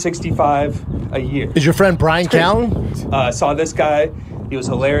 365 a year. Is your friend Brian Callen? Saw this guy. He was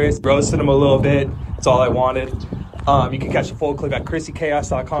hilarious. Roasted him a little bit. That's all I wanted. You can catch the full clip at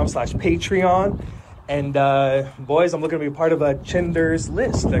chrissychaos.com/Patreon. And boys, I'm looking to be part of a Chinder's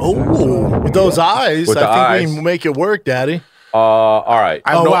list next time. Oh, with those eyes, With I the think eyes. we can make it work, Daddy. All right.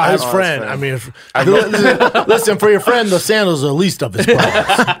 Oh, wow, his friend. I mean, listen, for your friend, the sandals are the least of his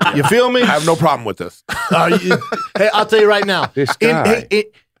problems. You feel me? I have no problem with this. Hey, I'll tell you right now. This guy.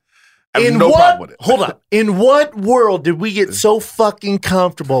 I have In no what, problem with it. Hold on. In what world did we get so fucking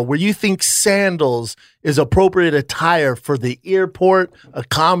comfortable where you think sandals is appropriate attire for the airport, a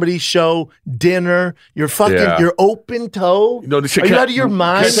comedy show, dinner? You're fucking, you're open toe? You know, Are you out of your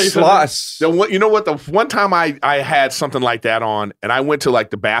mind? You know what? The one time I had something like that on, and I went to like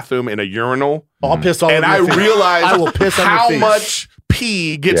the bathroom in a urinal, I'll piss all and over I your feet. realized I will piss on your how feet. much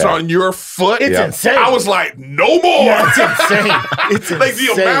pee gets Yeah. on your foot. It's insane. I was like, no more. Yeah, it's insane. It's like the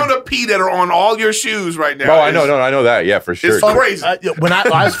insane. amount of pee that are on all your shoes right now. Oh, I know that. Yeah, for sure. It's crazy. When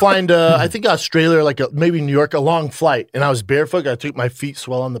I was flying to, I think Australia, like maybe New York, a long flight, and I was barefoot. I took my feet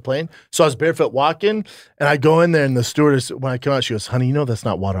swell on the plane, so I was barefoot walking, and I go in there, and the stewardess, when I come out, she goes, "Honey, you know that's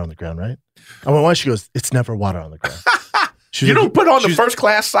not water on the ground, right?" I went, "Why?" She goes, "It's never water on the ground." You don't put on the first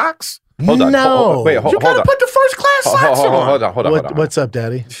class socks? Hold on. No. Wait, You hold gotta on. put the first class socks on. Hold on. What's up,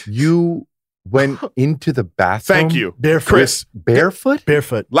 Daddy? You went into the bathroom. Thank you. Barefoot. Chris. Barefoot?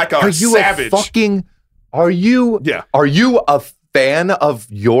 Barefoot. Like a Are you savage. Are you a fan of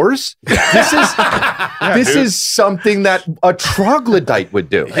yours? This is something that a troglodyte would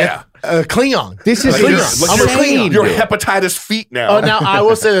do. Yeah. Klingon. This is Klingon. I'm a Klingon. You're hepatitis feet now. Now, I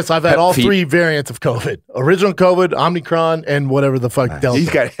will say this. I've had Hep all feet. 3 variants of COVID. Original COVID, Omicron, and whatever the fuck Delta. He's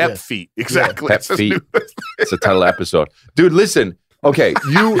got hep Yeah. feet. Exactly. Hep feet. It's the title of the episode. Dude, listen. Okay,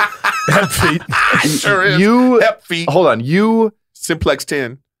 you Hep feet. Sure is. You hep feet. Hold on. You Simplex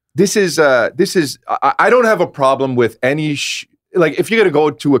 10. This is I don't have a problem with any like if you're going to go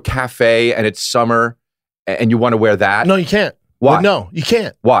to a cafe and it's summer and you want to wear that. No, you can't. Why? Well, no, you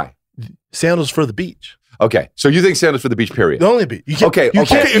can't. Why? Sandals for the beach. Okay, so you think sandals for the beach, period. The only beach. You can't, Okay, you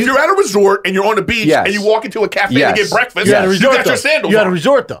okay. can't- If you're at a resort and you're on the beach Yes. and you walk into a cafe Yes. to get breakfast, You're at a resort, you got though. your sandals You're at a on.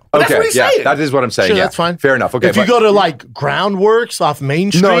 resort, though. But Okay, that's what he's yeah, saying. that is what I'm saying. Sure, yeah. that's fine. Fair enough. Okay, if you go to like Groundworks off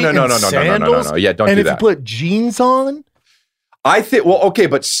Main Street, No. in sandals, Yeah, don't and do if that. you put jeans on, I think okay,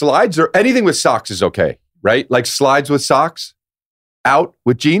 but slides or anything with socks is okay, right? Like slides with socks, out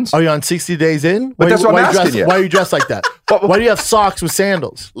with jeans. are you on 60 days in? But that's what I'm asking you. Why are you dressed like that? Why do you have socks with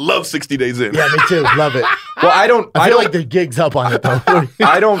sandals? Love 60 days in. Yeah, me too. Love it. Well, I don't. I feel like the gig's up on it though.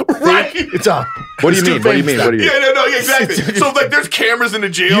 I don't Right. think It's up. What do you It's mean? too What do you mean? famous What do you? Yeah, no, exactly. So like, there's cameras in the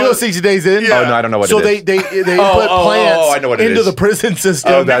jail. You know 60 days in? Yeah. Oh no, I don't know what So it is. they Oh, put oh, plants oh, I know what it into is. the prison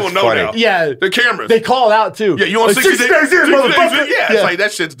system. Oh, that's People know funny. now. Yeah. The cameras. They call it out too. Yeah, you on Like, 60 days in, 60 days in, motherfucker. Yeah, it's like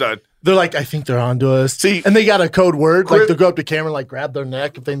that shit's done. They're like, I think they're onto us. See- and they got a code word. Chris- Like they'll go up to camera and like grab their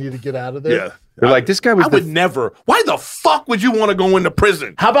neck if they need to get out of there. Yeah. They're like, this guy was I would never. Why the fuck would you want to go into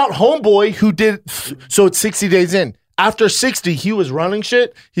prison? How about Homeboy who did, so it's 60 days in. After 60, he was running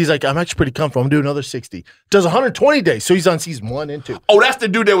shit. He's like, I'm actually pretty comfortable. I'm doing another 60. Does 120 days. So he's on season 1 and 2. Oh, that's the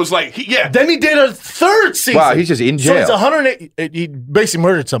dude that was like, Then he did a third season. Wow, he's just in jail. So it's 180. He basically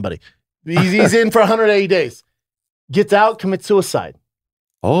murdered somebody. He's in for 180 days. Gets out, commits suicide.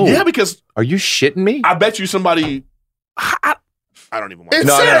 Oh. Yeah, because. Are you shitting me? I bet you somebody. I don't even want to.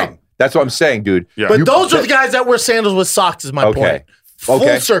 No. That's what I'm saying, dude. Yeah. But those are the guys that wear sandals with socks, is my point.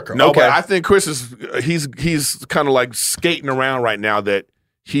 Full circle. No, but I think Chris is he's kind of like skating around right now that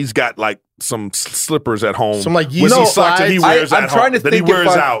he's got like some slippers at home. Some like Yeezy socks that he wears I'm trying to that think he wears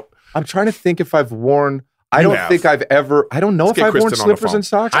out. I'm trying to think if I've worn. I don't think I've ever. I don't know if I've worn slippers and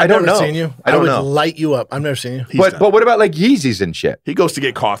socks. I don't know. I've never seen you. I don't would know. light you up. I've never seen you. But what about like Yeezys and shit? He goes to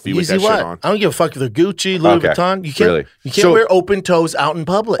get coffee with that what? shit on. I don't give a fuck if they're Gucci, Louis Vuitton. You can't. Really? You can't wear open toes out in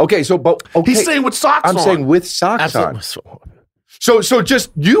public. Okay, He's saying with socks on. I'm saying with socks Absolutely. on. So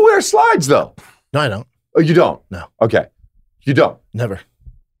just you wear slides though? No, I don't. Oh, you don't? No. Okay. You don't? Never.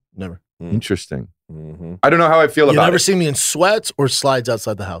 Interesting. I don't know how I feel about it. You never see me in sweats or slides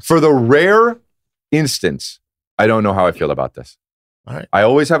outside the house. For the rare instance, I don't know how I feel about this. All right. I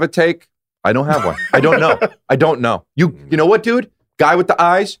always have a take. I don't have one. I don't know. I don't know. You know what, dude? Guy with the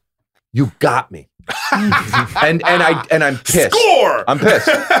eyes, you got me. and I'm pissed. Score! I'm pissed.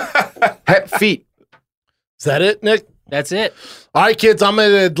 Hep feet. Is that it, Nick? That's it. All right, kids, I'm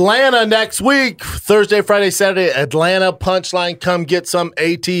in Atlanta next week. Thursday, Friday, Saturday, Atlanta Punchline. Come get some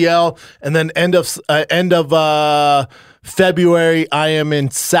ATL. And then end of February, I am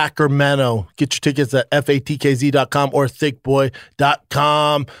in Sacramento. Get your tickets at fatkz.com or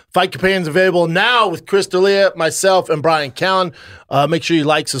thickboy.com. Fight Companions available now with Chris D'Elia, myself, and Brian Callen. Make sure you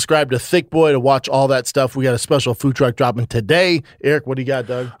like, subscribe to Thick Boy to watch all that stuff. We got a special food truck dropping today. Eric, what do you got,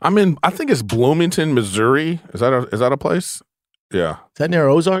 Doug? I think it's Bloomington, Missouri. Is that a place? Yeah. Is that near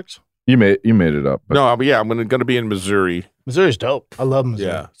Ozarks? You made it up. No, I'm going to be in Missouri. Missouri's dope. I love Missouri.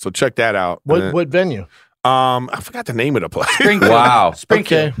 Yeah. So check that out. What venue? I forgot the name of the place. Springfield. Wow.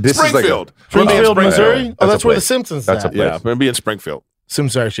 Springfield. This Springfield. Is like Springfield, Missouri? Yeah. Oh, that's a where The place. Simpsons That's a at. place. Yeah, I'm going to be in Springfield.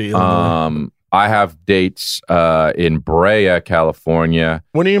 Simpsons are actually Illinois. I have dates in Brea, California.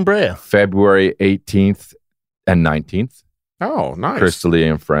 When are you in Brea? February 18th and 19th. Oh, nice. Chris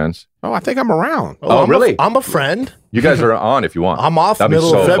D'Elia and friends. Oh, I think I'm around. Oh, really? I'm a friend. You guys are on if you want. I'm off That'd middle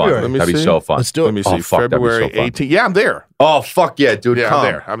be so of February. Fun. That'd be so fun. Let's do it. Let me see. Oh, fuck, that'd be so February fun. 18th. Yeah, I'm there. Oh, fuck yeah, dude. Yeah, come. I'm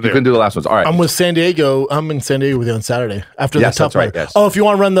there. You couldn't do the last ones. All right. I'm with San Diego. I'm in San Diego with you on Saturday after Yes, the Tough that's right, Mudder. yes. Oh, if you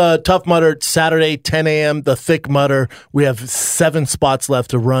want to run the Tough Mudder Saturday, 10 a.m., the Thick Mudder, we have 7 spots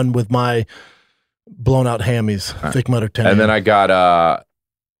left to run with my blown out hammies. Right. Thick Mudder 10 a.m. And then I got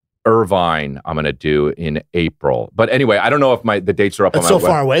Irvine I'm going to do in April. But anyway, I don't know if the dates are up That's on my so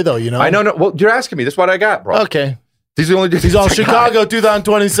far away, though, you know? I know. Well, you're asking me. This is what I got, bro. Okay. These are the only dates. He's all Chicago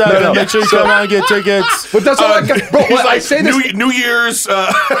 2027. No. Make sure you come out and get tickets. But that's all I got. Bro, He's I say this. New Year's.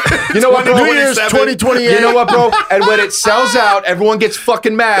 You know what, bro? New Year's 2028. You know what, bro? And when it sells out, everyone gets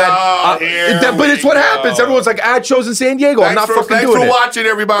fucking mad. But it's what happens. Everyone's like, ad shows in San Diego. I'm not fucking doing it. Thanks for watching,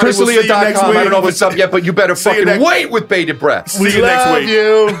 everybody. We'll see you next week. I don't know what's up yet, but you better fucking wait with bated breath. See you next week.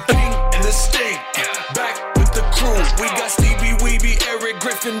 You. In the state, back with the crew. We got Stevie Weeby, Eric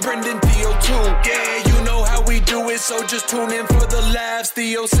Griffin, Brendan, Theo too. Yeah, you know how we do it, so just tune in for the laughs.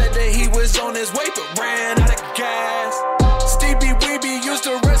 Theo said that he was on his way, but ran out of gas. Stevie Weeby used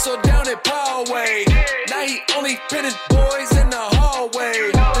to wrestle down at Poway. Now he only pinning boys in the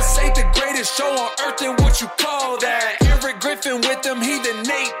hallway. This ain't the greatest show on earth, then what you call that? Eric Griffin with him, he the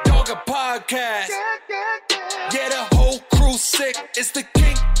Nate Dogg of podcast. Yeah, the whole crew sick. It's the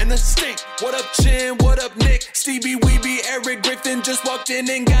king and the stink. What up, Chin? What up, Nick? Stevie Weeby, Eric Griffin just walked in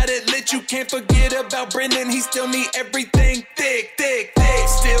and got it lit. You can't forget about Brendan. He still need everything thick, thick, thick.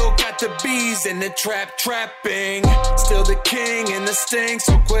 Still got the bees in the trap trapping. Still the king and the sting,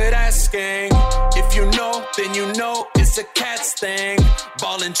 so quit asking. If you know, then you know it's a cat's thing.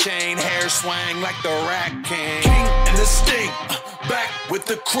 Ball and chain, hair swang like the Rat King. King and the stink. Back with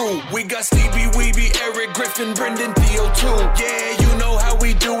the crew. We got Stevie Weeby, Eric Griffin, Brendan, Theo too. Yeah, you know how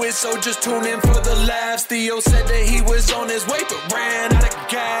we do it, so just tune in for the laughs. Theo said that he was on his way, but ran out of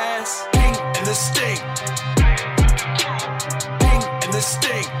gas. King and the stink. King and the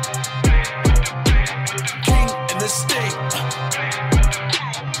stink. King and the stink.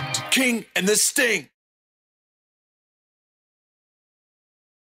 King and the stink.